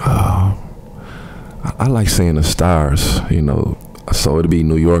 I like seeing the stars. So it'd be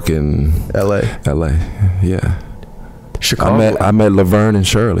New York and LA, yeah. Chicago. I met Laverne and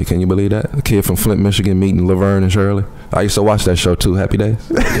Shirley. Can you believe that? A kid from Flint, Michigan meeting Laverne and Shirley. I used to watch that show too. Happy Days.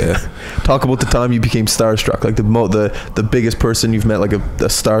 Yeah. Talk about the time you became starstruck, like the biggest person you've met, like a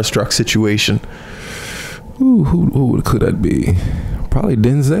starstruck situation. Ooh, who could that be? Probably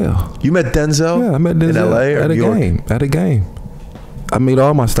Denzel. You met Denzel? Yeah, I met Denzel in LA or at New York? At a game. I meet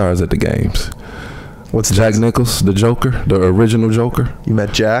all my stars at the games. What's Jack Nicholls, the Joker, the original Joker. You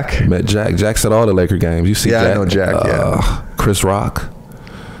met Jack? Met Jack. Jack's at all the Laker games. You see Yeah, Jack. I know Jack, yeah. Chris Rock.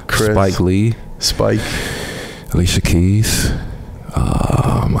 Chris. Spike Lee. Spike. Alicia Keys.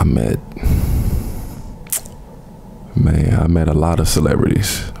 I met a lot of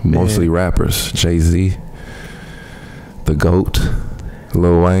celebrities, mostly rappers. Jay-Z, the GOAT,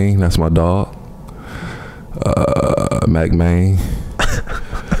 Lil Wayne, that's my dog. Mac Main.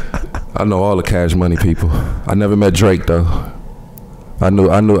 I know all the Cash Money people. I never met Drake though. I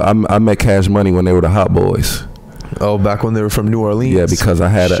met Cash Money when they were the Hot Boys. Oh, back when they were from New Orleans. Yeah, because I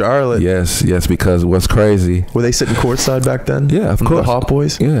had Charlotte. Yes, because what's crazy. Were they sitting courtside back then? Yeah, of course. The Hot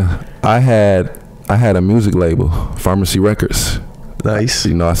Boys. Yeah, I had a music label, Pharmacy Records. Nice.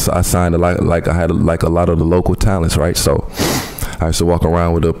 You know, I signed like I had like a lot of the local talents, right? So I used to walk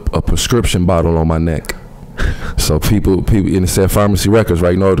around with a prescription bottle on my neck. So people, and it said Pharmacy Records,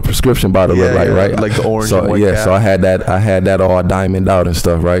 right? You know what the prescription bottle look like, right? Like the orange. So and white cap. so I had that all diamond out and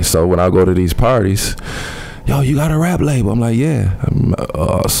stuff, right? So when I go to these parties, yo, you got a rap label? I'm like, yeah.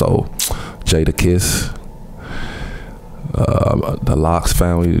 So Jada Kiss, the Locks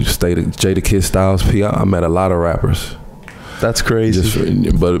family, Jada Kiss, Styles P. I met a lot of rappers. That's crazy.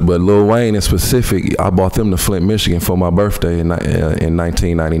 But Lil Wayne in specific, I bought them to Flint, Michigan for my birthday in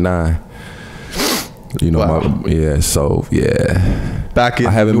 1999. You know, wow. So Back in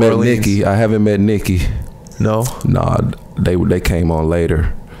I haven't met Nicki. No? Nah, they came on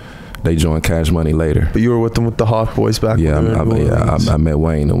later. They joined Cash Money later. But you were with them with the Hot Boys back Yeah, when they were in New Orleans. I met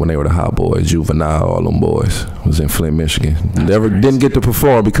Wayne when they were the Hot Boys, Juvenile, all them boys. Was in Flint, Michigan. Didn't get to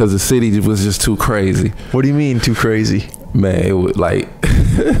perform because the city was just too crazy. What do you mean too crazy? Man, it was like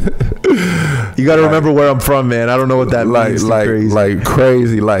you got to remember where I'm from, man. I don't know what that means.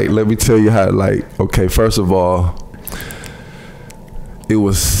 Crazy. Like, let me tell you how. Like, okay, first of all, it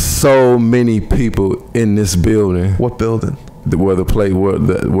was so many people in this building. What building? Where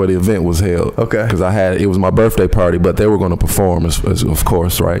the event was held. Okay. Because it was my birthday party, but they were going to perform, as of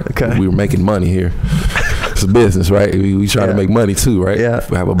course, right? Okay. We were making money here. It's a business, right? We trying to make money too, right? Yeah.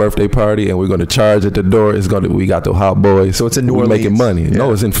 We have a birthday party and we're going to charge at the door. We got the Hot Boys. So it's in New Orleans. Making money. Yeah.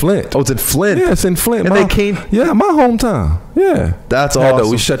 No, it's in Flint. Oh, it's in Flint. Yeah, it's in Flint. And they came. Yeah, my hometown. Yeah. That's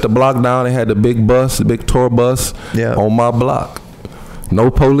awesome. We shut the block down. They had the big tour bus. Yeah. On my block. No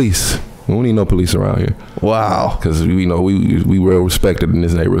police. We don't need no police around here. Wow. Because we well respected in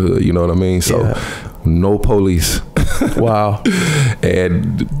this neighborhood. You know what I mean? So no police. Wow.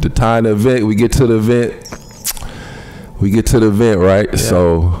 And the time the event, we get to the event, right? Yeah.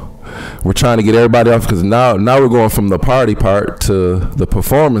 So we're trying to get everybody off because now we're going from the party part to the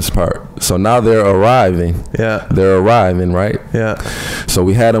performance part. So now they're arriving. Yeah. They're arriving, right? Yeah. So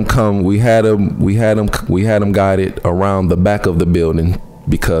we had them come. We had them guided around the back of the building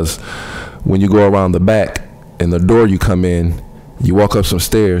because when you go around the back and the door you come in, you walk up some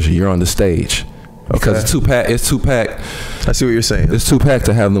stairs, you're on the stage. Because it's too packed. I see what you're saying. It's too packed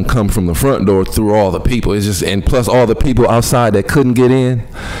to have them come from the front door through all the people. It's just, and plus all the people outside that couldn't get in,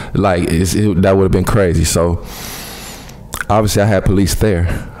 like that would have been crazy. So obviously I had police there.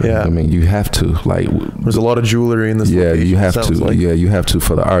 Yeah. I mean, you have to, like, there's a lot of jewelry in this. Yeah, location, you have to. like. Yeah, you have to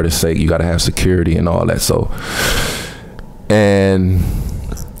for the artist's sake. You got to have security and all that. So, and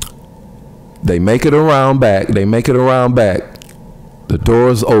they make it around back. The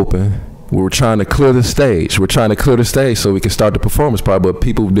doors open. We were trying to clear the stage. So we could start the performance part, but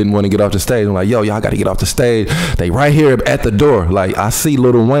people didn't want to get off the stage. I'm like, yo, y'all got to get off the stage. They right here at the door. Like, I see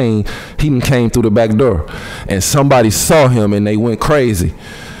Lil Wayne. He came through the back door. And somebody saw him and they went crazy.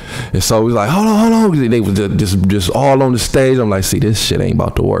 And so we was like, hold on. They was just all on the stage. I'm like, see, this shit ain't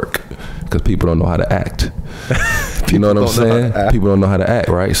about to work. Because people don't know how to act. You know what I'm saying? People don't know how to act,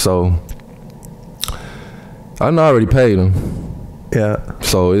 right? So I already paid them. Yeah.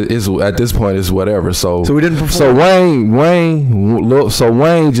 So it's at this point it's whatever. So we didn't perform. So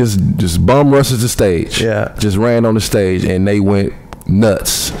Wayne just bum rushes the stage. Yeah. Just ran on the stage and they went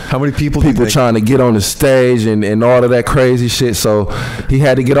nuts. How many people? Trying to get on the stage and all of that crazy shit. So he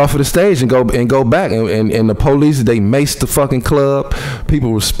had to get off of the stage and go back. And the police, they maced the fucking club.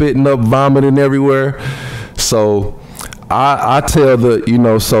 People were spitting up, vomiting everywhere. So I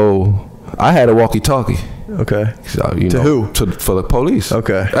tell so I had a walkie-talkie. Okay. So, to who? For the police.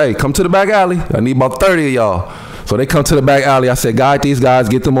 Okay. Hey, come to the back alley. I need about 30 of y'all. So they come to the back alley. I said, guide these guys,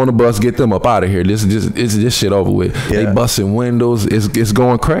 get them on the bus, get them up out of here. This shit over with. Yeah. They busting windows. It's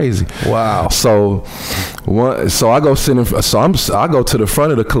going crazy. Wow. So I go I go to the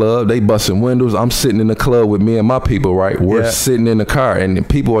front of the club. They busting windows. I'm sitting in the club with me and my people. Right, we're sitting in the car, and the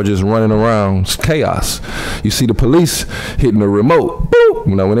people are just running around. It's chaos. You see the police hitting the remote. Boop.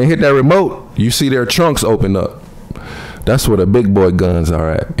 You know, when they hit that remote, you see their trunks open up. That's where the big boy guns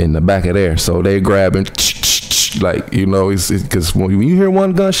are at, in the back of there. So they grabbing, like, you know, it's because when you hear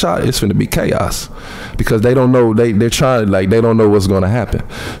one gunshot, it's going to be chaos, because they don't know, they're trying to, like, they don't know what's going to happen.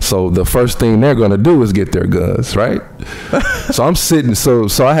 So the first thing they're going to do is get their guns, right? So I'm sitting, so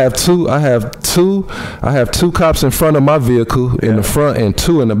I have two cops in front of my vehicle in the front and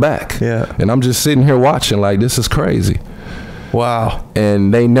two in the back. Yeah. And I'm just sitting here watching, like, this is crazy. Wow.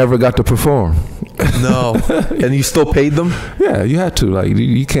 And they never got to perform. No. And you still paid them? Yeah, you had to. Like,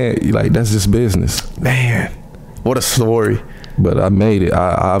 you can't, like, that's just business. Man, what a story. But I made it.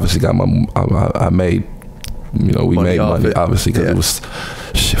 I obviously got I made, you know, we made money, obviously, because it was,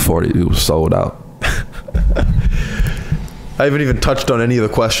 it was sold out. I haven't even touched on any of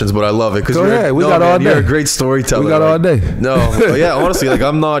the questions, but I love it. Go ahead. We got all day. You're a great storyteller. We got all day. No. Yeah, honestly, like,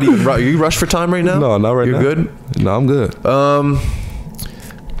 I'm not even, are you rushed for time right now? No, not right now. You're good? No, I'm good.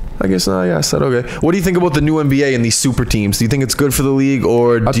 I guess not. Yeah, I said okay. What do you think about the new NBA and these super teams? Do you think it's good for the league,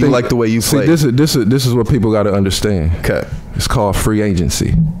 or do you like the way you play? This is what people got to understand. Okay, it's called free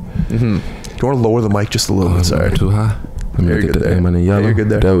agency. Do you want to lower the mic just a little bit? Sorry, too high. Let me get the aim in the yellow. You're good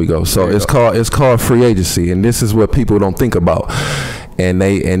there. There we go. So it's called free agency, and this is what people don't think about. And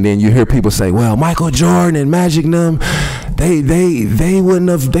then you hear people say, "Well, Michael Jordan and Magic them, they wouldn't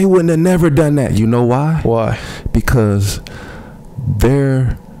have never done that." You know why? Why? Because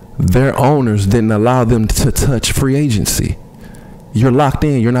their owners didn't allow them to touch free agency. You're locked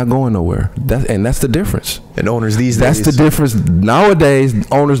in. You're not going nowhere. That's the difference. And owners these days. That's the difference. Nowadays,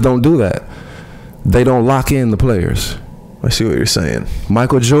 owners don't do that. They don't lock in the players. I see what you're saying.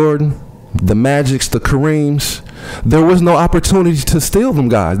 Michael Jordan, the Magics, the Kareems, there was no opportunity to steal them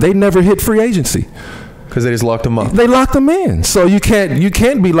guys. They never hit free agency. Because they just locked them up. They locked them in. So you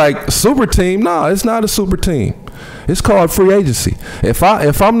can't be like super team. No, it's not a super team. It's called free agency. If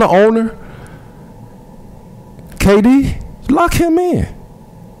I'm the owner, KD, lock him in.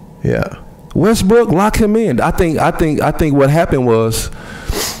 Yeah. Westbrook, lock him in. I think what happened was,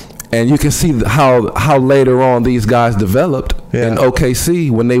 and you can see how later on these guys developed. In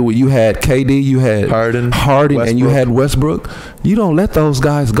OKC, when you had KD, you had Harden, and you had Westbrook. You don't let those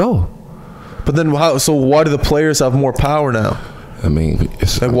guys go. But then so why do the players have more power now? I mean,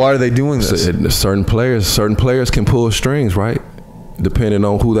 like, why are they doing this? Certain players can pull strings, right? Depending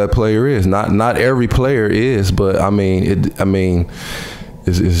on who that player is. Not every player is, but I mean,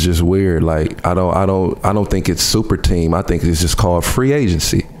 it's just weird. Like, I don't think it's super team. I think it's just called free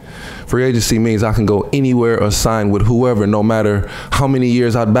agency. Free agency means I can go anywhere or sign with whoever, no matter how many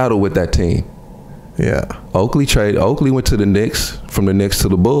years I battle with that team. Yeah. Oakley went to the Knicks, from the Knicks to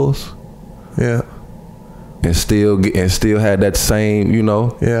the Bulls. Yeah. And still had that same,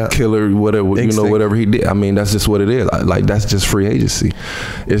 killer, whatever, instinct. Whatever he did. I mean, that's just what it is. Like, that's just free agency.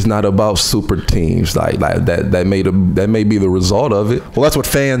 It's not about super teams. Like that may be the result of it. Well, that's what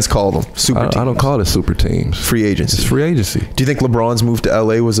fans call them. Super teams. I don't call it super teams. Free agency. It's free agency. Do you think LeBron's move to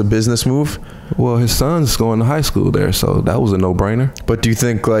LA was a business move? Well, his son's going to high school there, so that was a no-brainer. But do you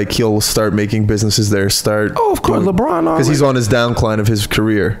think, like, he'll start making businesses there? Oh, of course, LeBron. Because he's on his downcline of his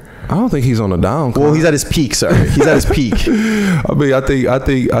career. I don't think he's on a down. Well, he's at his peak. Sorry, he's at his peak. I mean, I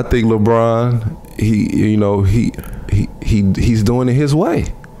think LeBron. He's doing it his way.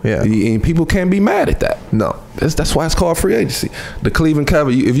 Yeah, and people can't be mad at that. No, that's why it's called free agency. The Cleveland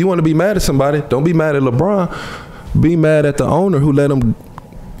Cavaliers. If you want to be mad at somebody, don't be mad at LeBron. Be mad at the owner who let him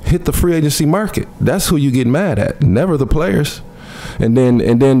hit the free agency market. That's who you get mad at. Never the players. And then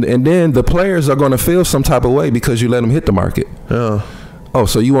the players are going to feel some type of way because you let them hit the market. Yeah. Oh,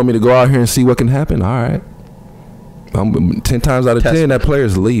 so you want me to go out here and see what can happen? All right. 10 times out of 10, that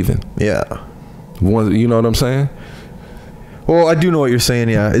player's leaving. Yeah. You know what I'm saying? Well, I do know what you're saying.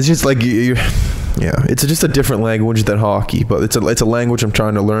 Yeah, it's just like it's just a different language than hockey, but it's a language I'm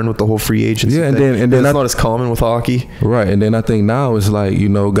trying to learn with the whole free agency. Yeah, thing. and then it's not as common with hockey. Right, and then I think now it's like,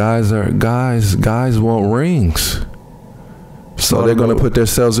 guys want rings. So they're going to put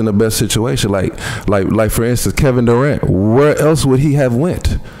themselves in the best situation. Like for instance, Kevin Durant, where else would he have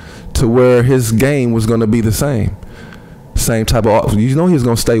went to where his game was going to be the same type of, he was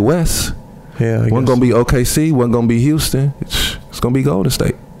going to stay west. Yeah. Wasn't going to be OKC, wasn't going to be Houston. It's going to be Golden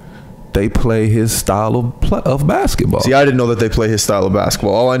State. they play his style of basketball. See, I didn't know that they play his style of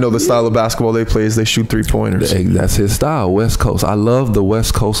basketball. All I know the style of basketball they play is they shoot 3-pointers. That's his style, West Coast. I love the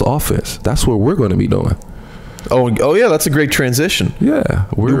West Coast offense. That's what we're going to be doing. Oh yeah, that's a great transition. Yeah,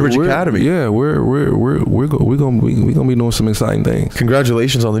 Newbridge Academy. Yeah, we're gonna be doing some exciting things.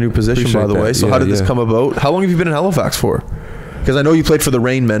 Congratulations on the new position, Appreciate by the that. way. So how did this come about? How long have you been in Halifax for? Because I know you played for the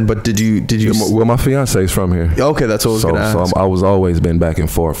Rainmen, but did you? Well, my fiance's from here. Okay, that's what I was going to ask. So I was always been back and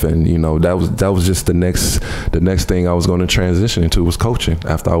forth, and that was just the next thing I was going to transition into was coaching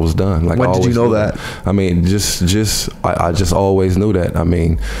after I was done. Like, when did you know that? I mean, I just always knew that. I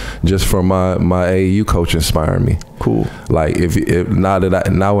mean, just from my AAU coach inspired me. Cool. Like if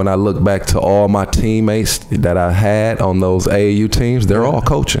now when I look back to all my teammates that I had on those AAU teams, they're all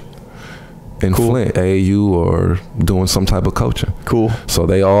coaching. In Flint, AAU, or doing some type of coaching. Cool. So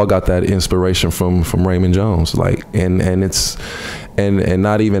they all got that inspiration from Raymond Jones. Like, and it's and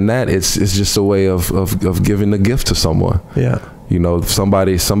not even that. It's just a way of giving the gift to someone. Yeah. You know,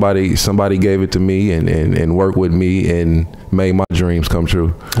 somebody gave it to me and worked with me and made my dreams come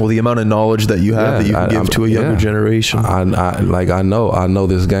true. Well, the amount of knowledge that you have that you can give to a younger generation. I know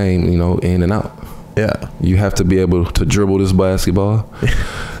this game, you know, in and out. Yeah. You have to be able to dribble this basketball.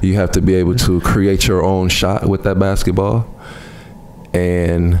 You have to be able to create your own shot with that basketball.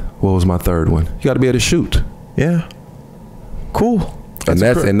 And what was my third one? You got to be able to shoot. Yeah. Cool. And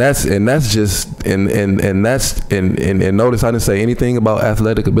notice I didn't say anything about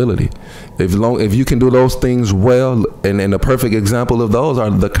athletic ability. If you can do those things well, and the perfect example of those are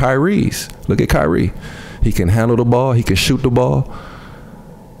the Kyries. Look at Kyrie. He can handle the ball. He can shoot the ball.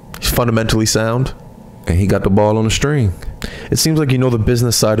 He's fundamentally sound. And he got the ball on the string. It seems like you know the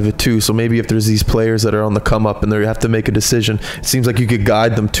business side of it too. So maybe if there's these players that are on the come up and they have to make a decision, it seems like you could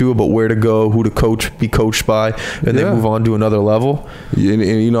guide them too about where to go, who to be coached by, and they move on to another level. And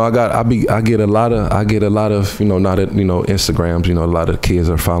you know, I get a lot of Instagrams. You know, a lot of kids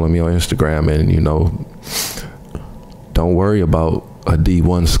are following me on Instagram, and you know, don't worry about a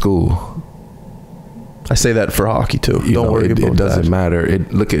D1 school. I say that for hockey too. Don't worry about that. It doesn't matter.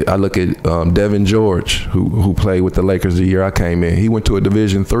 I look at Devin George, who played with the Lakers the year I came in. He went to a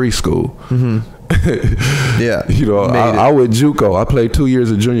Division III school. Mm-hmm. Yeah. You know, I went JUCO. I played 2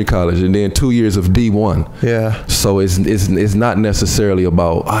 years of junior college and then 2 years of D1. Yeah. So it's not necessarily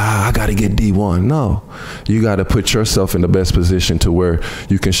about I got to get D1. No, you got to put yourself in the best position to where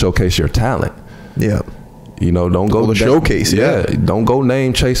you can showcase your talent. Yeah. You know, don't go showcase. Yeah. Don't go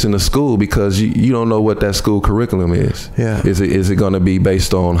name chasing the school because you don't know what that school curriculum is. Yeah. Is it going to be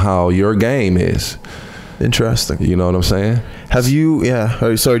based on how your game is? Interesting. You know what I'm saying? Have you? Yeah.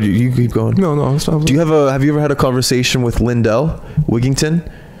 Oh, sorry. You keep going. No. Stop. Have you ever had a conversation with Lindell Wigington?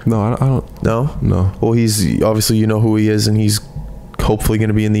 No, I don't. No. Well, he's obviously, you know who he is, and he's hopefully going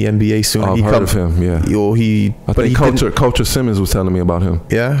to be in the NBA soon. I've heard of him. Yeah. I think Coach Simmons was telling me about him.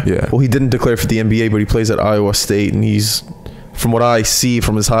 Yeah. Yeah. Well, he didn't declare for the NBA, but he plays at Iowa State, and he's, from what I see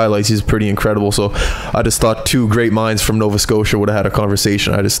from his highlights, he's pretty incredible. So I just thought two great minds from Nova Scotia would have had a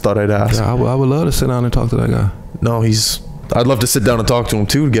conversation. I just thought I'd ask. Yeah, I would love to sit down and talk to that guy. No, I'd love to sit down and talk to him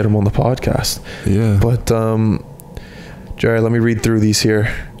too to get him on the podcast. Yeah. But Jerry, let me read through these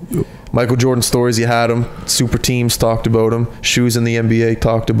here. Yep. Michael Jordan stories, you had him. Super teams talked about him. Shoes in the NBA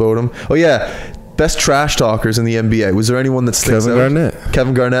talked about him. Oh yeah, best trash talkers in the NBA. Was there anyone that sticks out?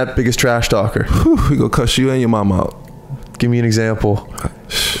 Kevin Garnett, biggest trash talker. He gonna cuss you and your mom out. Give me an example.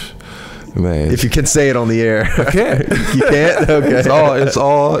 Man, if you can say it on the air. I can't. You can't? Okay. It's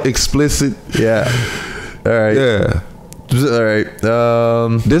all explicit. Yeah. All right. Yeah. All right.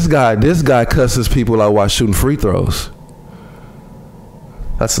 This guy cusses people out while shooting free throws.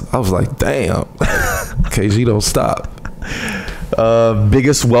 I was like, damn. KG don't stop.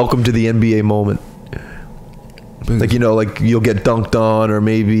 Biggest welcome to the NBA moment. Like, you know, like you'll get dunked on, or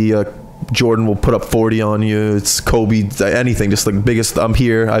maybe Jordan will put up 40 on you. It's Kobe, anything. Just like biggest, I'm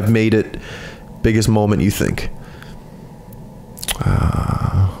here, I've made it. Biggest moment you think?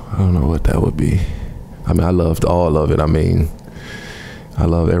 I don't know what that would be. I mean, I loved all of it. I mean, I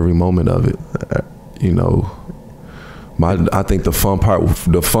love every moment of it. You know, I think the fun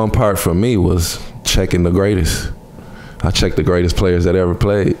part for me was checking the greatest. I checked the greatest players that ever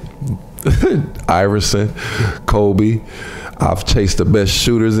played. Iverson, Kobe. I've chased the best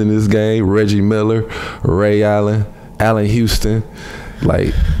shooters in this game. Reggie Miller, Ray Allen, Allen Houston.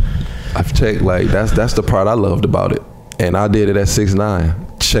 Like, I've checked, like, that's the part I loved about it. And I did it at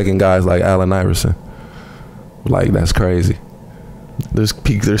 6'9", checking guys like Allen Iverson. Like, that's crazy. There's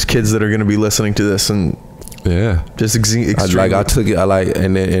kids that are going to be listening to this and yeah, just extremely. I took it.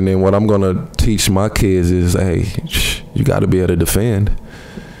 And then what I'm gonna teach my kids is, hey, you got to be able to defend.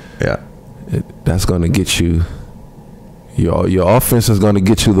 Yeah. that's going to get you. Your offense is going to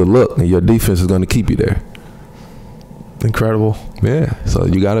get you the look, and your defense is going to keep you there. Incredible. Yeah. So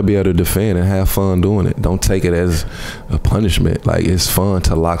you got to be able to defend and have fun doing it. Don't take it as a punishment. Like, it's fun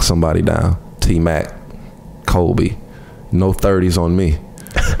to lock somebody down. T-Mac, Kobe, no 30s on me.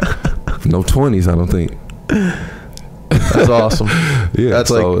 No 20s, I don't think. That's awesome. Yeah, that's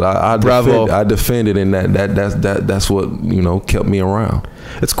so like bravo. I defended, and that's what, you know, kept me around.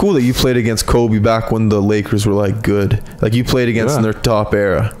 It's cool that you played against Kobe back when the Lakers were like good. Like, you played against in their top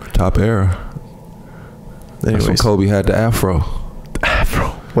era. Top era. Anyways. That's when Kobe had the afro.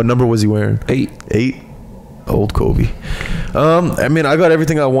 What number was he wearing? 8. Old Kobe. I mean, I got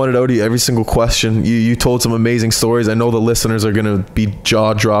everything I wanted out of you. Every single question. You told some amazing stories. I know the listeners are gonna be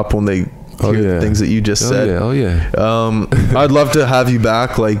jaw dropped when they hear the things that you just said. Oh yeah. I'd love to have you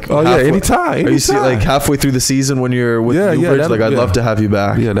back. Like, anytime. Are you like halfway through the season when you're with Newbridge? Like, I'd love to have you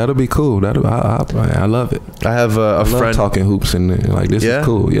back. Yeah, that'll be cool. I love it. I have a friend talking hoops, and like, this is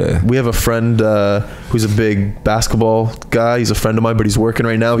cool. Yeah, we have a friend who's a big basketball guy. He's a friend of mine, but he's working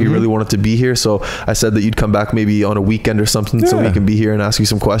right now. He really wanted to be here, so I said that you'd come back maybe on a weekend or something, so we can be here and ask you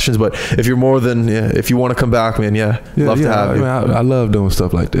some questions. But if you're more than if you want to come back, man, love to have you. I love doing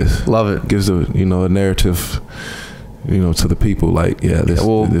stuff like this. Love it. Gives a narrative, to the people. Like,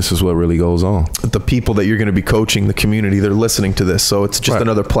 this is what really goes on. The people that you're going to be coaching, the community, they're listening to this, so it's just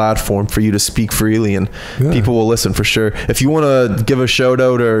another platform for you to speak freely, and people will listen for sure. If you want to give a shout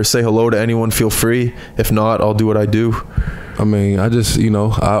out or say hello to anyone, feel free. If not, I'll do what I do. I mean, I just,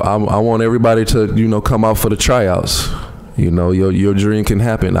 I want everybody to, come out for the tryouts. Your dream can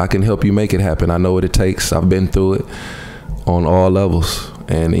happen. I can help you make it happen. I know what it takes. I've been through it on all levels.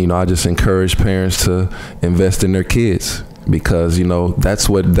 And, I just encourage parents to invest in their kids, because, that's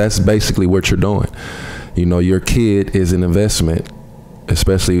basically what you're doing. Your kid is an investment,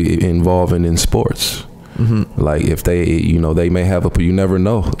 especially involving in sports. Like, if they, they may have you never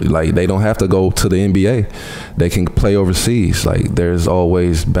know. Like, they don't have to go to the NBA. They can play overseas. Like, there's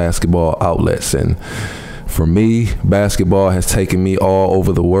always basketball outlets. And for me, basketball has taken me all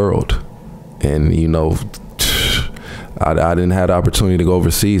over the world. And, I didn't have the opportunity to go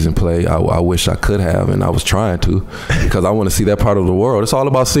overseas and play. I wish I could have, and I was trying to, because I want to see that part of the world. It's all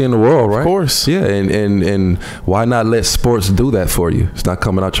about seeing the world, right? Of course. Yeah, and why not let sports do that for you? It's not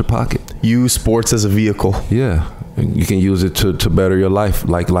coming out your pocket. Use sports as a vehicle. Yeah, you can use it to better your life,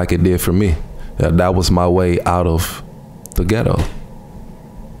 like it did for me. That was my way out of the ghetto.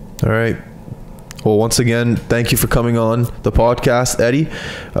 All right. Well, once again, thank you for coming on the podcast, Eddie.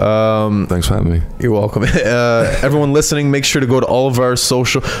 Thanks for having me. You're welcome. Everyone listening, make sure to go to all of our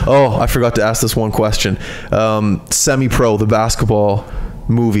social... Oh, I forgot to ask this one question. Semi-Pro, the basketball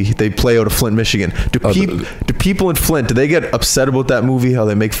movie, they play out of Flint, Michigan. Do people in Flint, do they get upset about that movie, how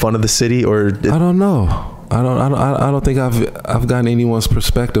they make fun of the city? Or I don't know. I don't think I've gotten anyone's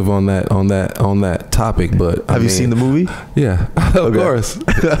perspective on that topic, but have you seen the movie? Yeah, of course.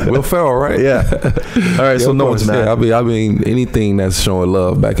 Will Ferrell, right? Yeah. All right, so no one's mad. Yeah, I mean, anything that's showing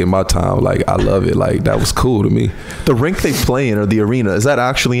love back in my time, like, I love it. Like, that was cool to me. The rink they play in, or the arena, is that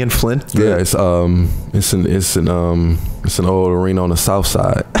actually in Flint? Yeah, it's an old arena on the south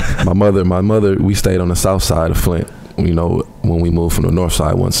side. My mother, we stayed on the south side of Flint. When we moved from the north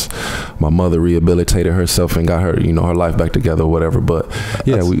side, once my mother rehabilitated herself and got her, her life back together or whatever. But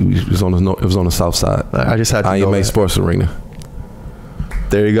yeah, it was on the south side. I just had to know IMA that. Sports Arena.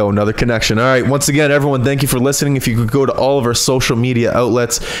 There you go, another connection. All right, once again, everyone, thank you for listening. If you could go to all of our social media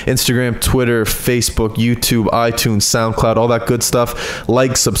outlets, Instagram, Twitter, Facebook, YouTube, iTunes, SoundCloud, all that good stuff.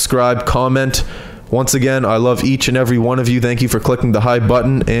 Like, subscribe, comment. Once again, I love each and every one of you. Thank you for clicking the high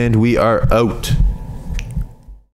button, and we are out.